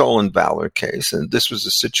take the Stolen Valor case, and this was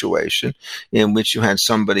a situation in which you had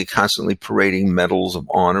somebody constantly parading medals of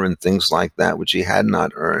honor and things like that, which he had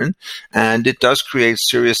not earned. And it does create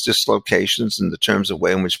serious dislocations in the terms of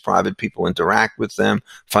way in which private people interact with them,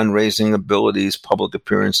 fundraising abilities, public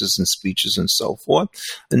appearances and speeches, and so forth.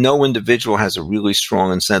 And no individual has a really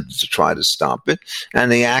strong incentive to try to stop it.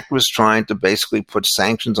 And the act was trying to basically put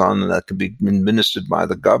sanctions on them that could be administered by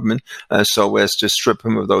the government so as to strip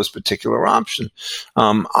him of those particular options.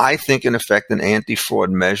 I think, in effect, an anti-fraud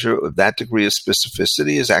measure of that degree of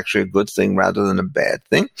specificity is actually a good thing rather than a bad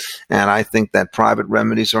thing. And I think that private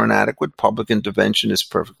remedies are inadequate. Public intervention is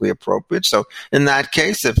perfectly appropriate. So in that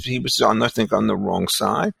case, if he was on the wrong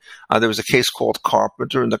side. There was a case called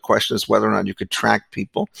Carpenter, and the question is whether or not you could track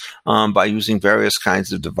people by using various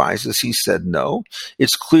kinds of devices. He said no.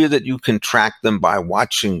 It's clear that you can track them by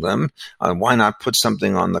watching them. Why not put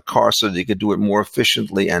something on the car so that you could do it more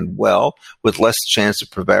efficiently and well with less chance of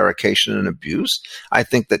prevarication and abuse? I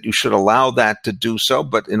think that you should allow that to do so,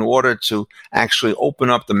 but in order to actually open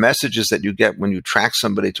up the messages that you get when you track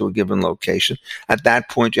somebody to a given location, at that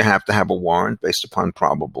point you have to have a warrant based upon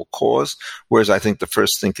probable cause, whereas I think the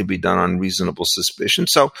first thing can be done on reasonable suspicion.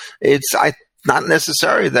 So it's not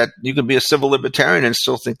necessary that you can be a civil libertarian and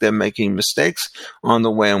still think they're making mistakes on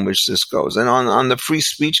the way in which this goes. And on the free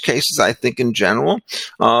speech cases, I think in general,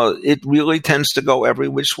 it really tends to go every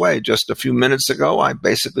which way. Just a few minutes ago, I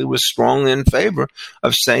basically was strongly in favor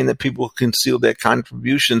of saying that people conceal their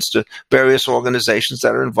contributions to various organizations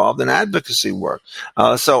that are involved in advocacy work.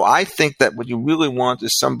 So I think that what you really want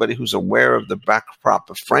is somebody who's aware of the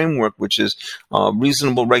proper framework, which is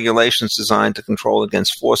reasonable regulations designed to control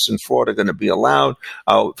against force and fraud are going to be allowed,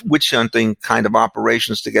 witch hunting kind of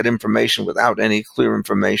operations to get information without any clear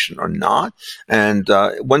information or not. And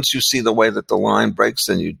once you see the way that the line breaks,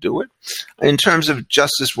 then you do it. In terms of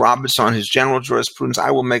Justice Roberts on his general jurisprudence,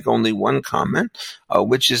 I will make only one comment,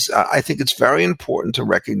 which is I think it's very important to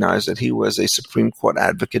recognize that he was a Supreme Court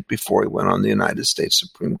advocate before he went on the United States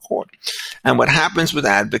Supreme Court. And what happens with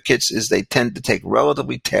advocates is they tend to take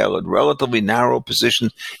relatively tailored, relatively narrow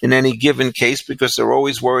positions in any given case because they're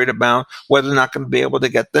always worried about whether they're not going to be able to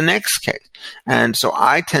get the next case. And so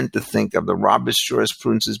I tend to think of the Roberts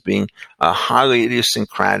jurisprudence as being highly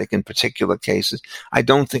idiosyncratic in particular cases. I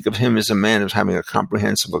don't think of him as a man who's having a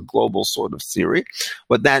comprehensive, a global sort of theory.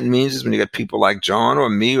 What that means is when you get people like John or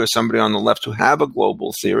me or somebody on the left who have a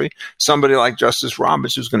global theory, somebody like Justice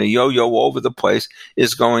Roberts who's going to yo-yo over the place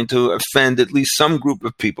is going to offend at least some group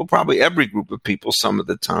of people, probably every group of people some of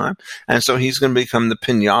the time. And so he's going to become the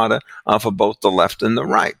piñata for both the left and the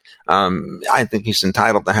right. I think he's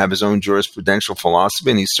entitled to have his own jurisprudential philosophy,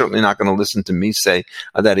 and he's certainly not going to listen to me say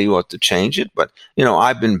that he ought to change it. But,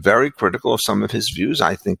 I've been very critical of some of his views.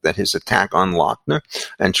 I think that his attack on Lochner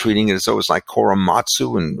and treating it as though it's like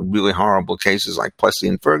Korematsu and really horrible cases like Plessy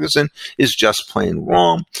and Ferguson is just plain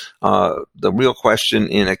wrong. The real question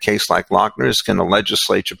in a case like Lochner is, can the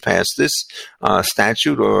legislature pass this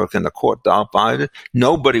statute or can the court abide it?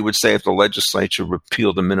 Nobody would say if the legislature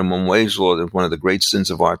repealed the minimum wage law, that one of the great sins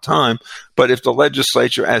of our time. But if the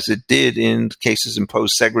legislature, as it did in cases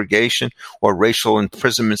imposed segregation or racial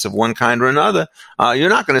imprisonments of one kind or another, you're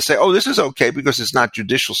not going to say, oh, this is okay because it's not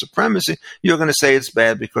judicial supremacy. You're going to say it's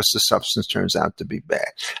bad because the substance turns out to be bad.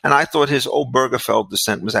 And I thought his Obergefell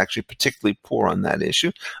dissent was actually particularly poor on that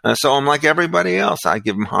issue. So I'm like everybody else. I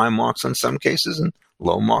give him high marks on some cases and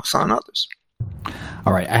low marks on others.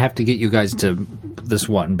 All right, I have to get you guys to this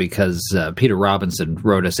one because Peter Robinson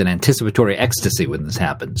wrote us in anticipatory ecstasy when this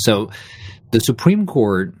happened. So the Supreme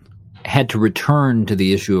Court had to return to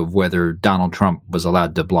the issue of whether Donald Trump was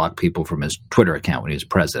allowed to block people from his Twitter account when he was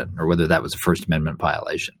president, or whether that was a First Amendment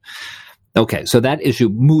violation. Okay, so that issue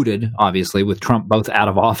mooted, obviously, with Trump both out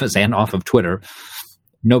of office and off of Twitter.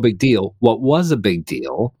 No big deal. What was a big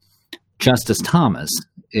deal, Justice Thomas,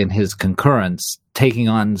 in his concurrence, taking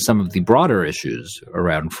on some of the broader issues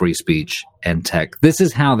around free speech and tech. This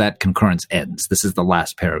is how that concurrence ends. This is the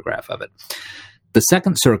last paragraph of it. The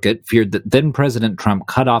Second Circuit feared that then-President Trump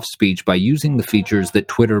cut off speech by using the features that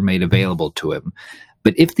Twitter made available to him.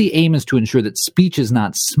 But if the aim is to ensure that speech is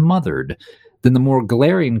not smothered, then the more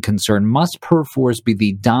glaring concern must perforce be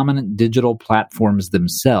the dominant digital platforms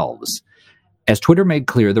themselves. As Twitter made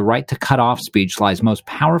clear, the right to cut off speech lies most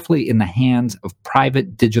powerfully in the hands of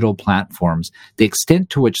private digital platforms. The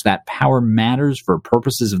extent to which that power matters for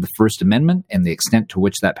purposes of the First Amendment and the extent to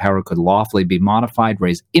which that power could lawfully be modified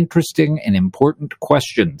raise interesting and important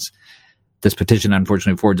questions. This petition,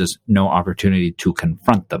 unfortunately, affords us no opportunity to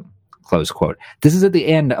confront them. Close quote. This is at the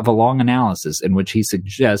end of a long analysis in which he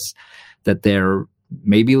suggests that there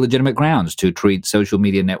may be legitimate grounds to treat social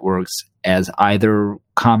media networks as either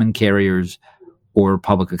common carriers or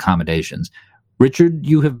public accommodations. Richard,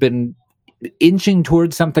 you have been inching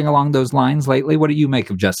towards something along those lines lately. What do you make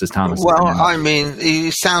of Justice Thomas? Well, I mean, he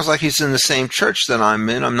sounds like he's in the same church that I'm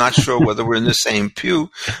in. I'm not sure whether we're in the same pew,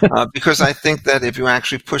 because I think that if you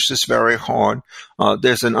actually push this very hard,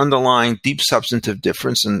 there's an underlying deep substantive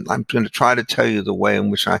difference, and I'm going to try to tell you the way in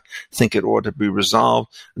which I think it ought to be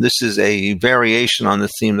resolved. This is a variation on the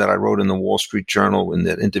theme that I wrote in the Wall Street Journal in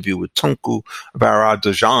that interview with Tunku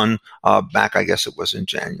Baradajan back, I guess it was in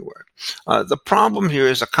January. The problem here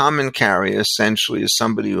is a common carrier essentially is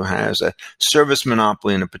somebody who has a service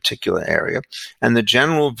monopoly in a particular area. And the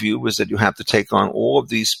general view is that you have to take on all of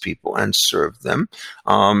these people and serve them,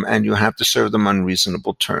 and you have to serve them on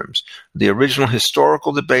reasonable terms. The original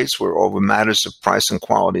historical debates were over matters of price and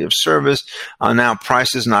quality of service. Now,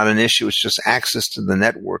 price is not an issue. It's just access to the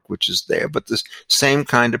network, which is there. But the same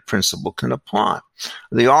kind of principle can apply.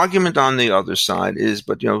 The argument on the other side is,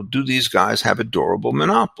 but, do these guys have a durable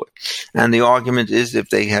monopoly? And the argument is if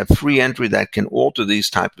they have free entry that can alter these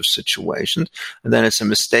type of situations, then it's a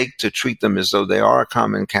mistake to treat them as though they are a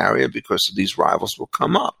common carrier because these rivals will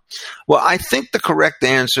come up. Well, I think the correct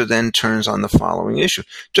answer then turns on the following issue.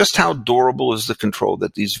 Just how durable is the control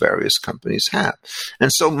that these various companies have?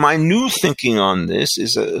 And so my new thinking on this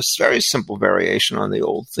is a very simple variation on the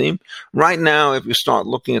old theme. Right now, if you start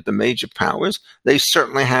looking at the major powers, they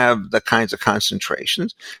certainly have the kinds of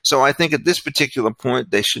concentrations. So I think at this particular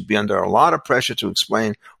point, they should be under a lot of pressure to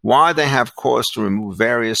explain why they have cause to remove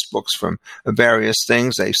various books from various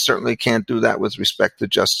things. They certainly can't do that with respect to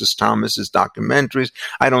Justice Thomas's documentaries.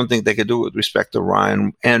 I don't think they could do it with respect to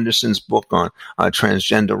Ryan Anderson's book on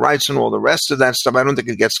transgender rights and all the rest of that stuff. I don't think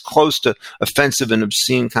it gets close to offensive and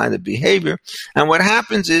obscene kind of behavior. And what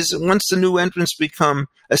happens is once the new entrants become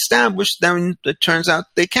established, then it turns out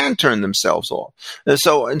they can turn themselves off.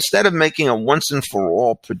 So instead of making a once and for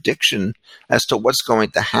all prediction as to what's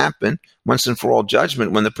going to happen, once and for all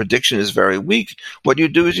judgment when the prediction is very weak, what you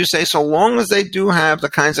do is you say, so long as they do have the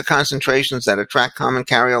kinds of concentrations that attract common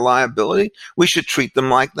carrier liability, we should treat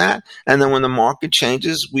them like that. And then when the market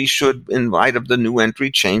changes, we should, in light of the new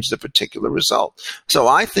entry, change the particular result. So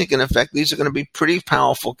I think, in effect, these are going to be pretty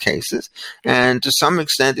powerful cases. And to some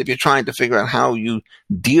extent, if you're trying to figure out how you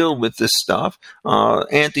deal with this stuff,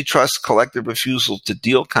 antitrust collective refusal to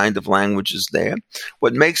deal kind of language is there.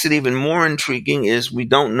 What makes it even more intriguing is we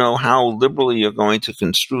don't know how liberally you're going to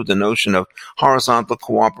construe the notion of horizontal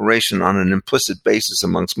cooperation on an implicit basis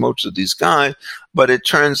amongst most of these guys, but it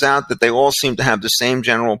turns out that they all seem to have the same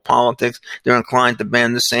general politics. They're inclined to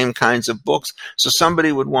ban the same kinds of books. So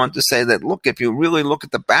somebody would want to say that, look, if you really look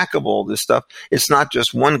at the back of all this stuff, it's not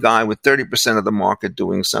just one guy with 30% of the market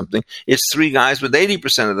doing something. It's three guys with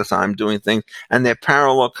 80% of the time doing things, and their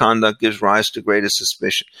parallel conduct gives rise to greater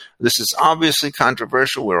suspicion. This is obviously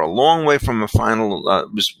controversial. We're a long way from a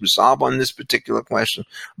final resolve on this particular question,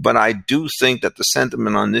 but I do think that the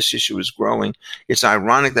sentiment on this issue is growing. It's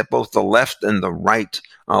ironic that both the left and the right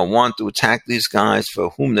want to attack these guys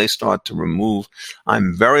for whom they start to remove.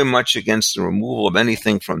 I'm very much against the removal of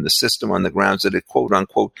anything from the system on the grounds that it, quote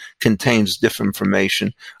unquote, contains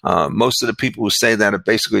disinformation. Most of the people who say that are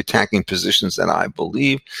basically attacking positions that I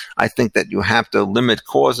believe. I think that you have to limit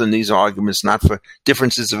cause in these arguments, not for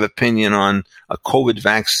differences of opinion on a COVID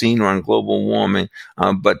vaccine or on global warming,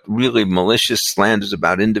 but really malicious slanders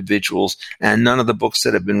about individuals, and none of the books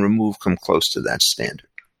that have been removed come close to that standard.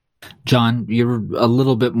 John, you're a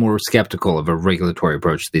little bit more skeptical of a regulatory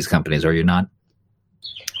approach to these companies, are you not?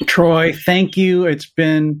 Troy, thank you. It's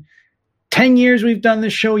been 10 years we've done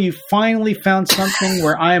this show. You finally found something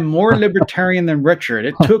where I am more libertarian than Richard.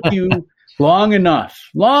 It took you long enough.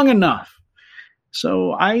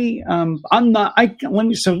 So so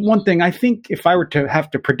one thing, I think if I were to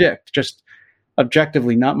have to predict, just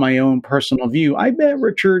objectively, not my own personal view, I bet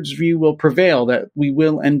Richard's view will prevail, that we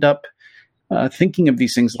will end up thinking of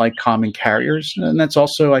these things like common carriers. And that's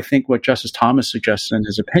also, I think, what Justice Thomas suggests in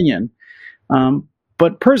his opinion.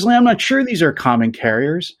 But personally, I'm not sure these are common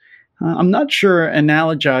carriers. I'm not sure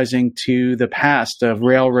analogizing to the past of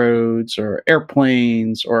railroads or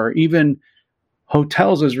airplanes or even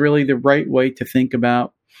hotels is really the right way to think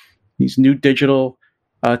about these new digital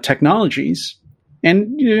technologies.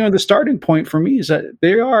 And, the starting point for me is that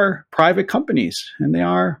they are private companies and they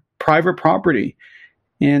are private property.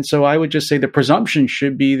 And so I would just say the presumption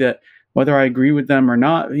should be that whether I agree with them or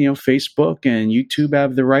not, Facebook and YouTube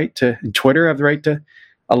have the right to, and Twitter have the right to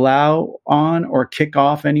allow on or kick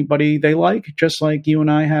off anybody they like, just like you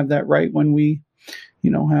and I have that right when we,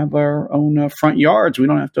 have our own front yards. We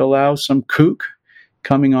don't have to allow some kook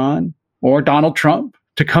coming on or Donald Trump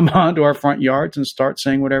to come onto our front yards and start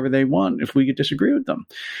saying whatever they want if we disagree with them.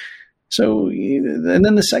 So, and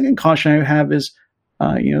then the second caution I have is,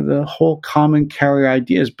 the whole common carrier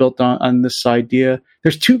idea is built on this idea.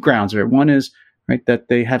 There's two grounds of it. One is, right, that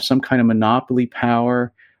they have some kind of monopoly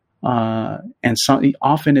power, and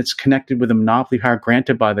often it's connected with a monopoly power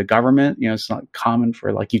granted by the government. It's not common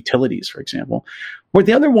for like utilities, for example. Or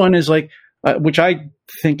the other one is which I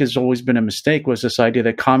think has always been a mistake, was this idea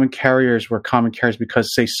that common carriers were common carriers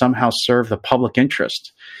because they somehow serve the public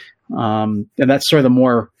interest. And that's sort of the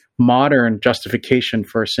more modern justification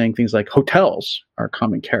for saying things like hotels are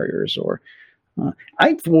common carriers, or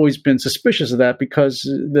I've always been suspicious of that, because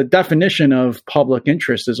the definition of public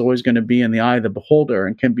interest is always going to be in the eye of the beholder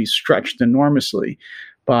and can be stretched enormously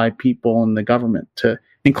by people in the government to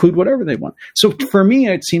include whatever they want. So for me,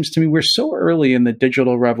 it seems to me we're so early in the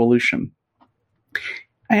digital revolution.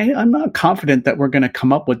 I'm not confident that we're going to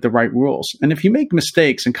come up with the right rules. And if you make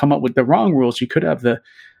mistakes and come up with the wrong rules, you could have the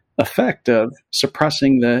effect of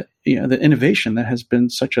suppressing the innovation that has been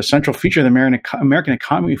such a central feature of the American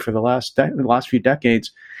economy for the last few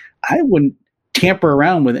decades. I wouldn't tamper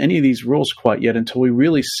around with any of these rules quite yet until we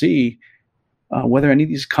really see whether any of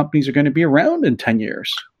these companies are going to be around in 10 years.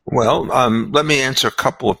 Well, let me answer a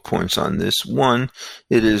couple of points on this. One,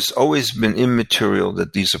 it has always been immaterial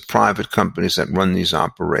that these are private companies that run these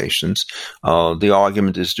operations. The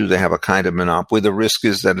argument is, do they have a kind of monopoly? The risk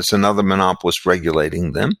is that it's another monopolist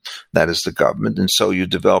regulating them. That is the government. And so you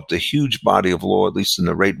developed a huge body of law, at least in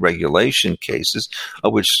the rate regulation cases,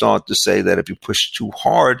 which start to say that if you push too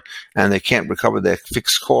hard and they can't recover their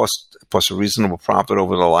fixed costs plus a reasonable profit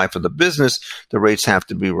over the life of the business, the rates have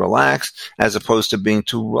to be relaxed, as opposed to being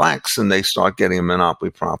too relaxed and they start getting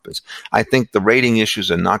monopoly profits. I think the rating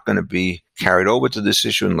issues are not going to be carried over to this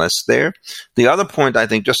issue unless there. The other point, I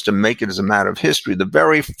think, just to make it as a matter of history, the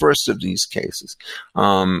very first of these cases,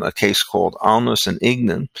 a case called Alnus and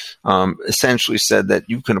Ignan, essentially said that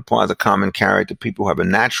you can apply the common carrier to people who have a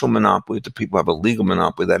natural monopoly, to people who have a legal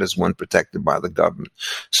monopoly, that is one protected by the government.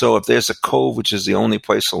 So if there's a cove, which is the only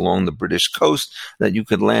place along the British coast that you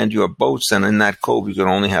could land your boats, and in that cove you could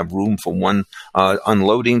only have room for one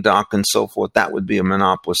unloading dock and so forth, that would be a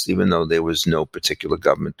monopolist, even though there was no particular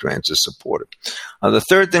government grant to support it. The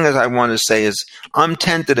third thing I want to say is I'm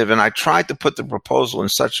tentative, and I tried to put the proposal in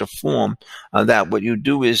such a form that what you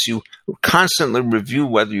do is you constantly review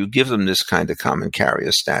whether you give them this kind of common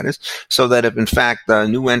carrier status, so that if in fact the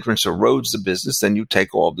new entrance erodes the business, then you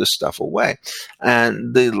take all this stuff away.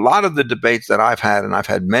 And a lot of the debates that I've had, and I've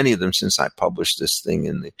had many of them since I published this thing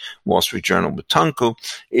in the Wall Street Journal with Tunku,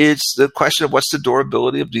 it's the question of what's the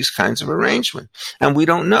durability of these kinds of arrangement. And we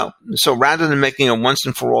don't know. So rather than making a once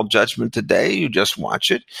and for all judgment today, you just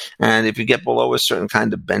watch it. And if you get below a certain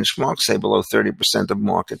kind of benchmark, say below 30% of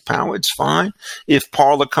market power, it's fine. If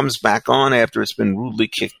Parler comes back on after it's been rudely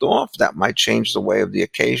kicked off, that might change the way of the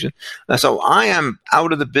occasion. So I am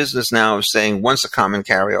out of the business now of saying once a common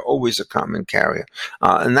carrier, always a common carrier.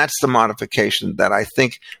 And that's the modification that I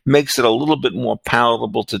think makes it a little bit more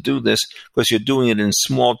palatable to do this, because you're doing it in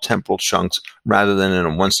small temporal chunks rather than in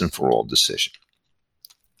a once and for all decision.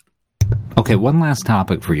 Okay, one last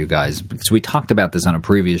topic for you guys, because we talked about this on a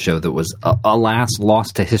previous show that was, alas,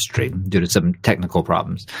 lost to history due to some technical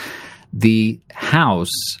problems. The House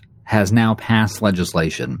has now passed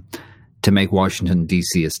legislation to make Washington,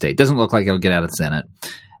 D.C. a state. Doesn't look like it'll get out of the Senate,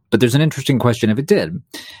 but there's an interesting question if it did,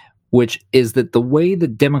 which is that the way the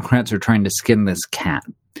Democrats are trying to skin this cat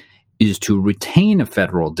is to retain a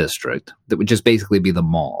federal district that would just basically be the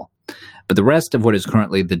mall. But the rest of what is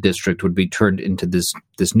currently the district would be turned into this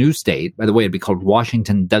new state. By the way, it'd be called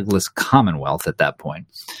Washington Douglas Commonwealth at that point.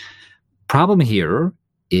 Problem here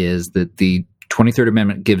is that the 23rd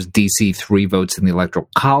Amendment gives D.C. 3 votes in the Electoral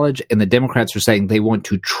College, and the Democrats are saying they want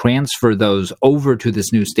to transfer those over to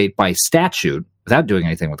this new state by statute without doing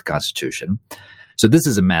anything with the Constitution. So this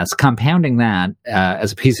is a mess. Compounding that,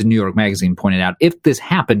 as a piece of New York Magazine pointed out, if this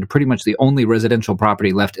happened, pretty much the only residential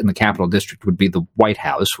property left in the Capital District would be the White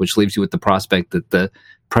House, which leaves you with the prospect that the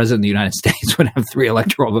President of the United States would have 3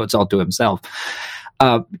 electoral votes all to himself.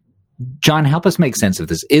 John, help us make sense of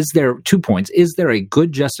this. Is there 2 points? Is there a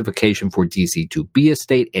good justification for D.C. to be a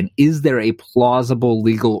state, and is there a plausible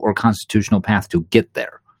legal or constitutional path to get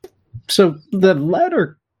there? So the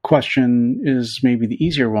latter question is maybe the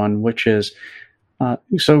easier one, which is,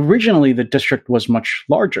 so originally the district was much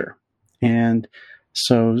larger, and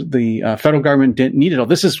so the federal government didn't need it all.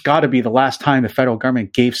 This has got to be the last time the federal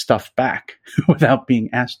government gave stuff back without being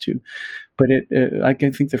asked to. But I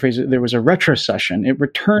can think the phrase, there was a retrocession. It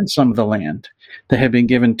returned some of the land that had been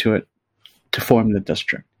given to it to form the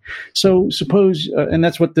district. So suppose, and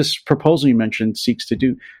that's what this proposal you mentioned seeks to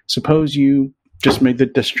do. Suppose you just made the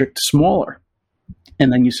district smaller.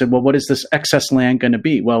 And then you said, well, what is this excess land going to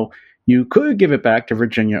be? Well, you could give it back to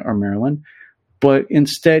Virginia or Maryland, but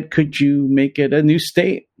instead, could you make it a new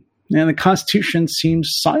state? And the Constitution seems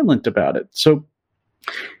silent about it. So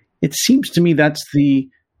it seems to me that's the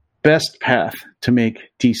best path to make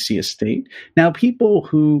D.C. a state. Now, people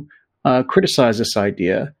who criticize this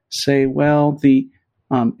idea say, well, it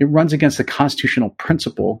runs against the constitutional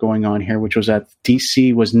principle going on here, which was that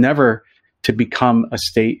D.C. was never to become a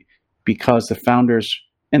state because the founders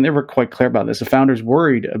and they were quite clear about this. The founders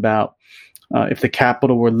worried about if the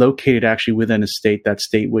capital were located actually within a state, that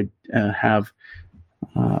state would have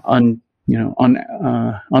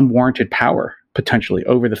unwarranted power potentially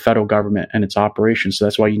over the federal government and its operations. So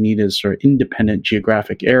that's why you need a sort of independent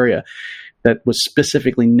geographic area that was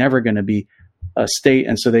specifically never going to be a state.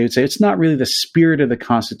 And so they would say it's not really the spirit of the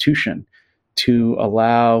Constitution to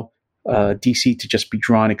allow DC to just be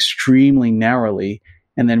drawn extremely narrowly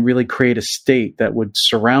and then really create a state that would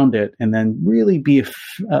surround it and then really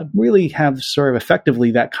really have sort of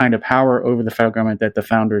effectively that kind of power over the federal government that the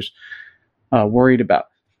founders worried about.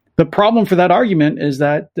 The problem for that argument is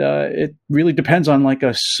that it really depends on like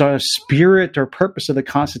a spirit or purpose of the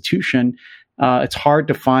Constitution. It's hard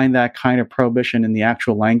to find that kind of prohibition in the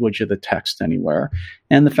actual language of the text anywhere.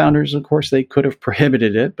 And the founders, of course, they could have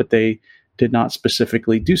prohibited it, but they did not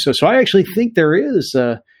specifically do so. So I actually think there is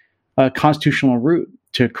a constitutional route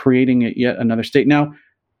to creating yet another state. Now,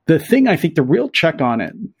 the thing I think the real check on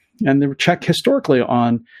it, and the check historically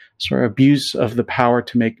on sort of abuse of the power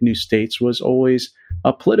to make new states, was always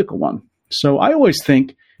a political one. So I always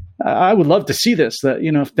think, I would love to see this, that,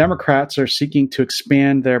 if Democrats are seeking to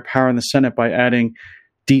expand their power in the Senate by adding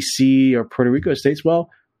DC or Puerto Rico states, well,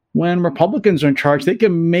 when Republicans are in charge, they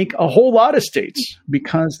can make a whole lot of states,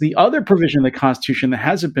 because the other provision of the Constitution that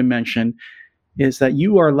hasn't been mentioned is that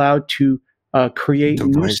you are allowed to create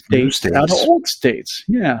new states out of old states.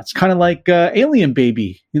 Yeah, it's kind of like Alien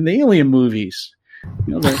Baby in the Alien movies.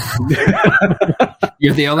 You're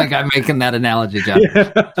the only guy making that analogy, John.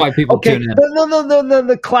 Yeah. That's why people tune in.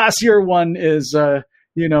 The classier one is,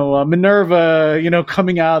 Minerva,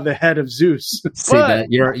 coming out of the head of Zeus. See that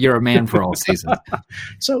you're a man for all seasons.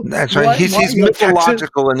 So that's right. He's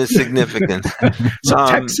mythological and is significant. So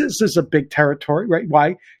Texas is a big territory,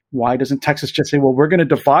 right? Why doesn't Texas just say, well, we're going to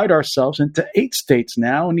divide ourselves into 8 states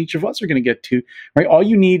now, and each of us are going to get 2, right? All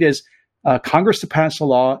you need is Congress to pass a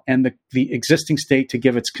law and the existing state to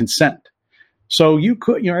give its consent. So you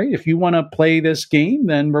could, if you want to play this game,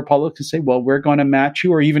 then Republicans say, well, we're going to match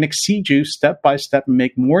you or even exceed you step by step and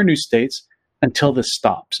make more new states until this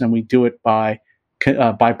stops. And we do it by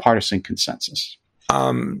bipartisan consensus.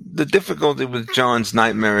 The difficulty with John's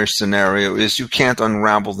nightmarish scenario is you can't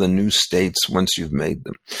unravel the new states once you've made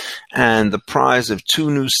them. And the prize of 2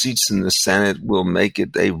 new seats in the Senate will make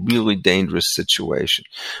it a really dangerous situation.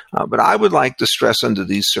 But I would like to stress under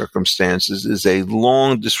these circumstances is a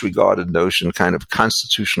long disregarded notion, kind of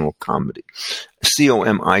constitutional comity.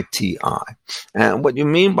 COMITI. And what you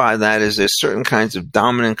mean by that is there's certain kinds of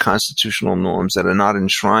dominant constitutional norms that are not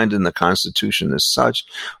enshrined in the Constitution as such,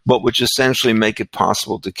 but which essentially make it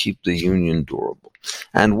possible to keep the Union durable.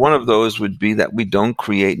 And one of those would be that we don't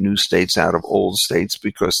create new states out of old states,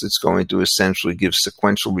 because it's going to essentially give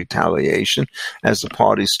sequential retaliation as the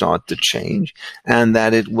parties start to change, and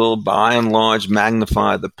that it will by and large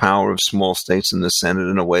magnify the power of small states in the Senate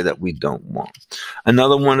in a way that we don't want.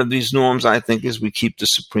 Another one of these norms, I think, is we keep the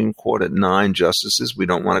Supreme Court at 9 justices. We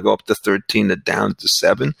don't want to go up to 13 or down to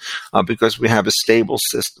 7 because we have a stable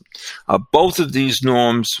system. Both of these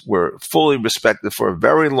norms were fully respected for a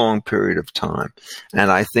very long period of time.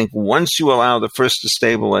 And I think once you allow the first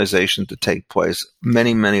destabilization to take place,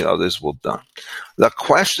 many, many others will done. The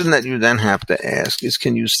question that you then have to ask is,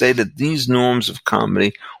 can you say that these norms of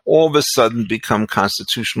comity all of a sudden become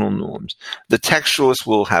constitutional norms? The textualists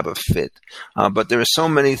will have a fit, but there are so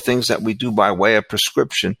many things that we do by way of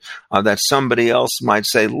prescription that somebody else might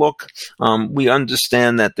say, look, we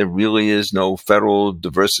understand that there really is no federal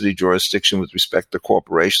diversity jurisdiction with respect to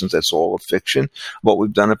corporations. That's all a fiction, but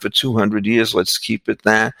we've done it for 200 years. Let's keep it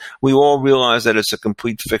that. We all realize that it's a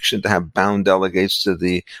complete fiction to have bound delegates to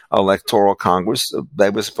the electoral Congress. They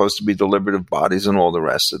were supposed to be deliberative bodies and all the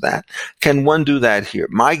rest of that. Can one do that here?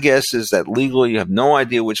 My guess is that legally you have no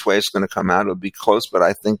idea which way it's going to come out. It'll be close, but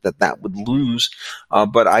I think that would lose.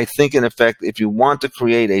 But I think, in effect, if you want to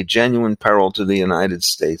create a genuine peril to the United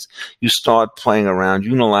States, you start playing around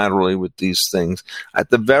unilaterally with these things. At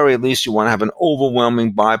the very least, you want to have an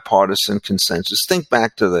overwhelming bipartisan consensus. Think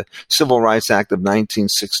back to the Civil Rights Act of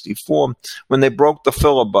 1964. When they broke the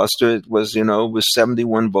filibuster, it was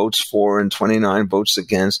 71 votes for and 29 votes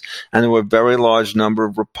against, and there were a very large number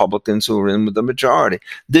of Republicans who were in with the majority.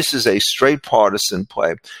 This is a straight partisan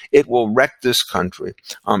play. It will wreck this country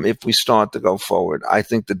if we start to go forward. I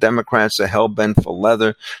think the Democrats are hell-bent for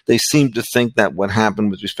leather. They seem to think that what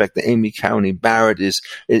happened with respect to Amy Coney Barrett is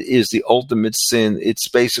the ultimate sin. It's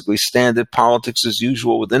basically standard politics as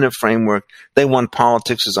usual within a framework. They want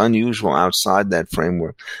politics as unusual outside that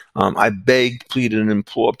framework. I beg, plead, and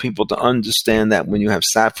implore people to understand that when you have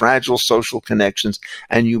fragile social connections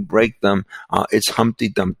and you break them, it's Humpty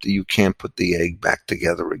Dumpty. You can't put the egg back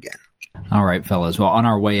together together again. All right, fellas. Well, on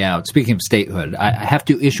our way out, speaking of statehood, I have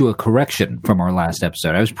to issue a correction from our last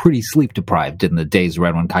episode. I was pretty sleep deprived in the days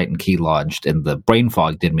around when Kite and Key launched, and the brain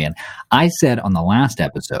fog did me in. I said on the last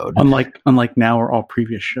episode, unlike now or all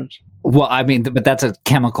previous shows. Well, I mean, but that's a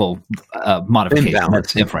chemical modification. Imbalance.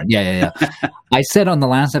 That's different. Yeah. I said on the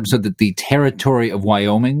last episode that the territory of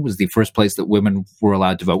Wyoming was the first place that women were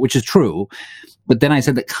allowed to vote, which is true. But then I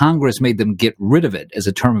said that Congress made them get rid of it as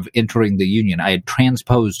a term of entering the Union. I had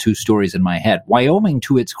transposed two stories in my head. Wyoming,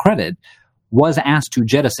 to its credit, was asked to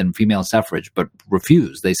jettison female suffrage, but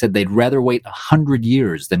refused. They said they'd rather wait 100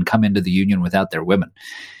 years than come into the Union without their women.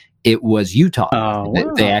 It was Utah. Wow.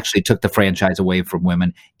 They actually took the franchise away from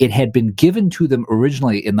women. It had been given to them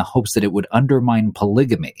originally in the hopes that it would undermine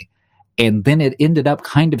polygamy. And then it ended up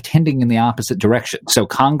kind of tending in the opposite direction. So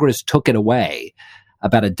Congress took it away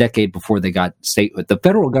about a decade before they got statehood. The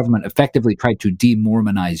federal government effectively tried to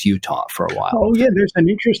de-Mormonize Utah for a while. Oh, yeah, there's an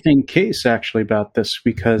interesting case actually about this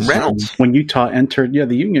because when Utah entered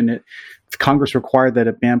the Union, Congress required that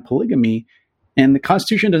it ban polygamy, and the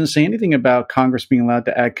Constitution doesn't say anything about Congress being allowed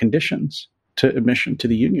to add conditions to admission to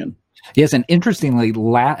the Union. Yes, and interestingly,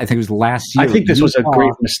 I think it was last year. I think this was a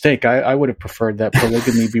great mistake. I would have preferred that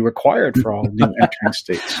polygamy be required for all new entering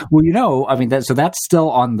states. Well, I mean, that's still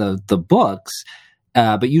on the books.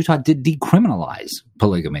 But Utah did decriminalize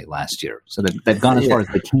polygamy last year, so they've gone as far as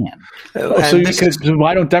they can.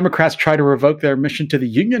 Why don't Democrats try to revoke their admission to the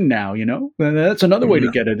Union now? That's another way to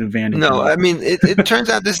get an advantage. No, I mean, it turns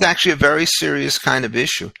out this is actually a very serious kind of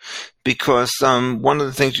issue, because one of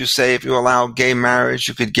the things you say, if you allow gay marriage,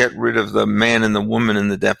 you could get rid of the man and the woman in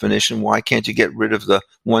the definition. Why can't you get rid of the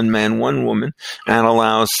one man, one woman, and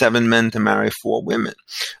allow 7 men to marry 4 women?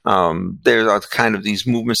 There are kind of these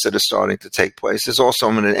movements that are starting to take place. There's also,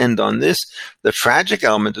 I'm going to end on this, the tragic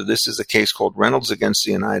element of this is a case called Reynolds against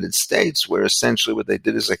the United States, where essentially what they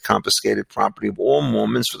did is they confiscated property of all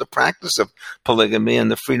Mormons for the practice of polygamy, and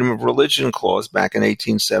the Freedom of Religion Clause back in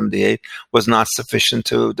 1878 was not sufficient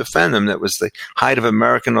to defend them. That was the height of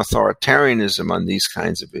American authoritarianism on these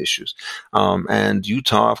kinds of issues. And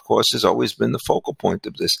Utah, of course, has always been the focal point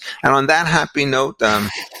of this. And on that happy note,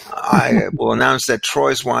 I will announce that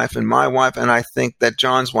Troy's wife and my wife, and I think that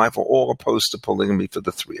John's wife, are all opposed to polygamy for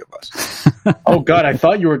the 3 of us. Oh, God, I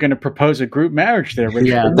thought you were going to propose a group marriage there, Richard.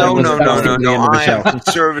 Yeah, no. I am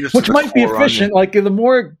conservative. Which might be efficient. Like, the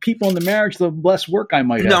more people in the marriage, the less work I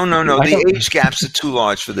might have. No. The age gaps are too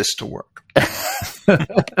large for this to work.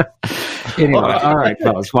 Anyway, all right,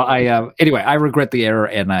 fellas. Well, I regret the error,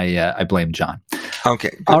 and I blame John. Okay.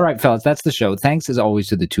 Good. All right, fellas, that's the show. Thanks, as always,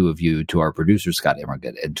 to the 2 of you, to our producer, Scott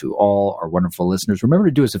Emergut, and to all our wonderful listeners. Remember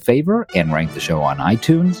to do us a favor and rank the show on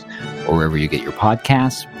iTunes or wherever you get your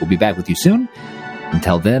podcasts. We'll be back with you soon.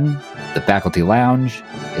 Until then, the Faculty Lounge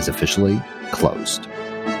is officially closed.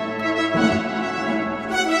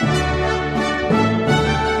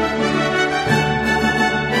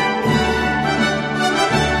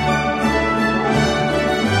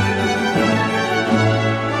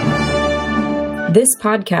 This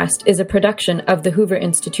podcast is a production of the Hoover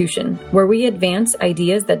Institution, where we advance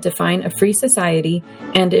ideas that define a free society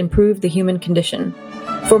and improve the human condition.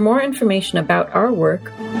 For more information about our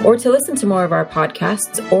work, or to listen to more of our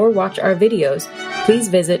podcasts or watch our videos, please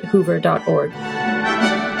visit hoover.org.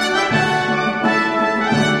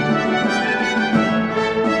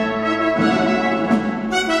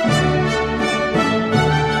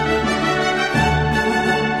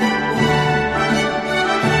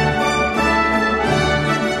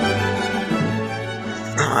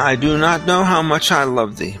 I do not know how much I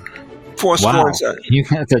love thee. Wow.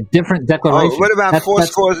 That's a different declaration. Oh, what about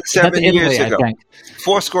 7 years ago?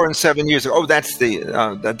 7 years ago. Oh, that's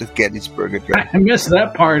the Gettysburg Address. I missed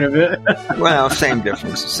that part of it. Well, same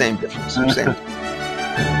difference.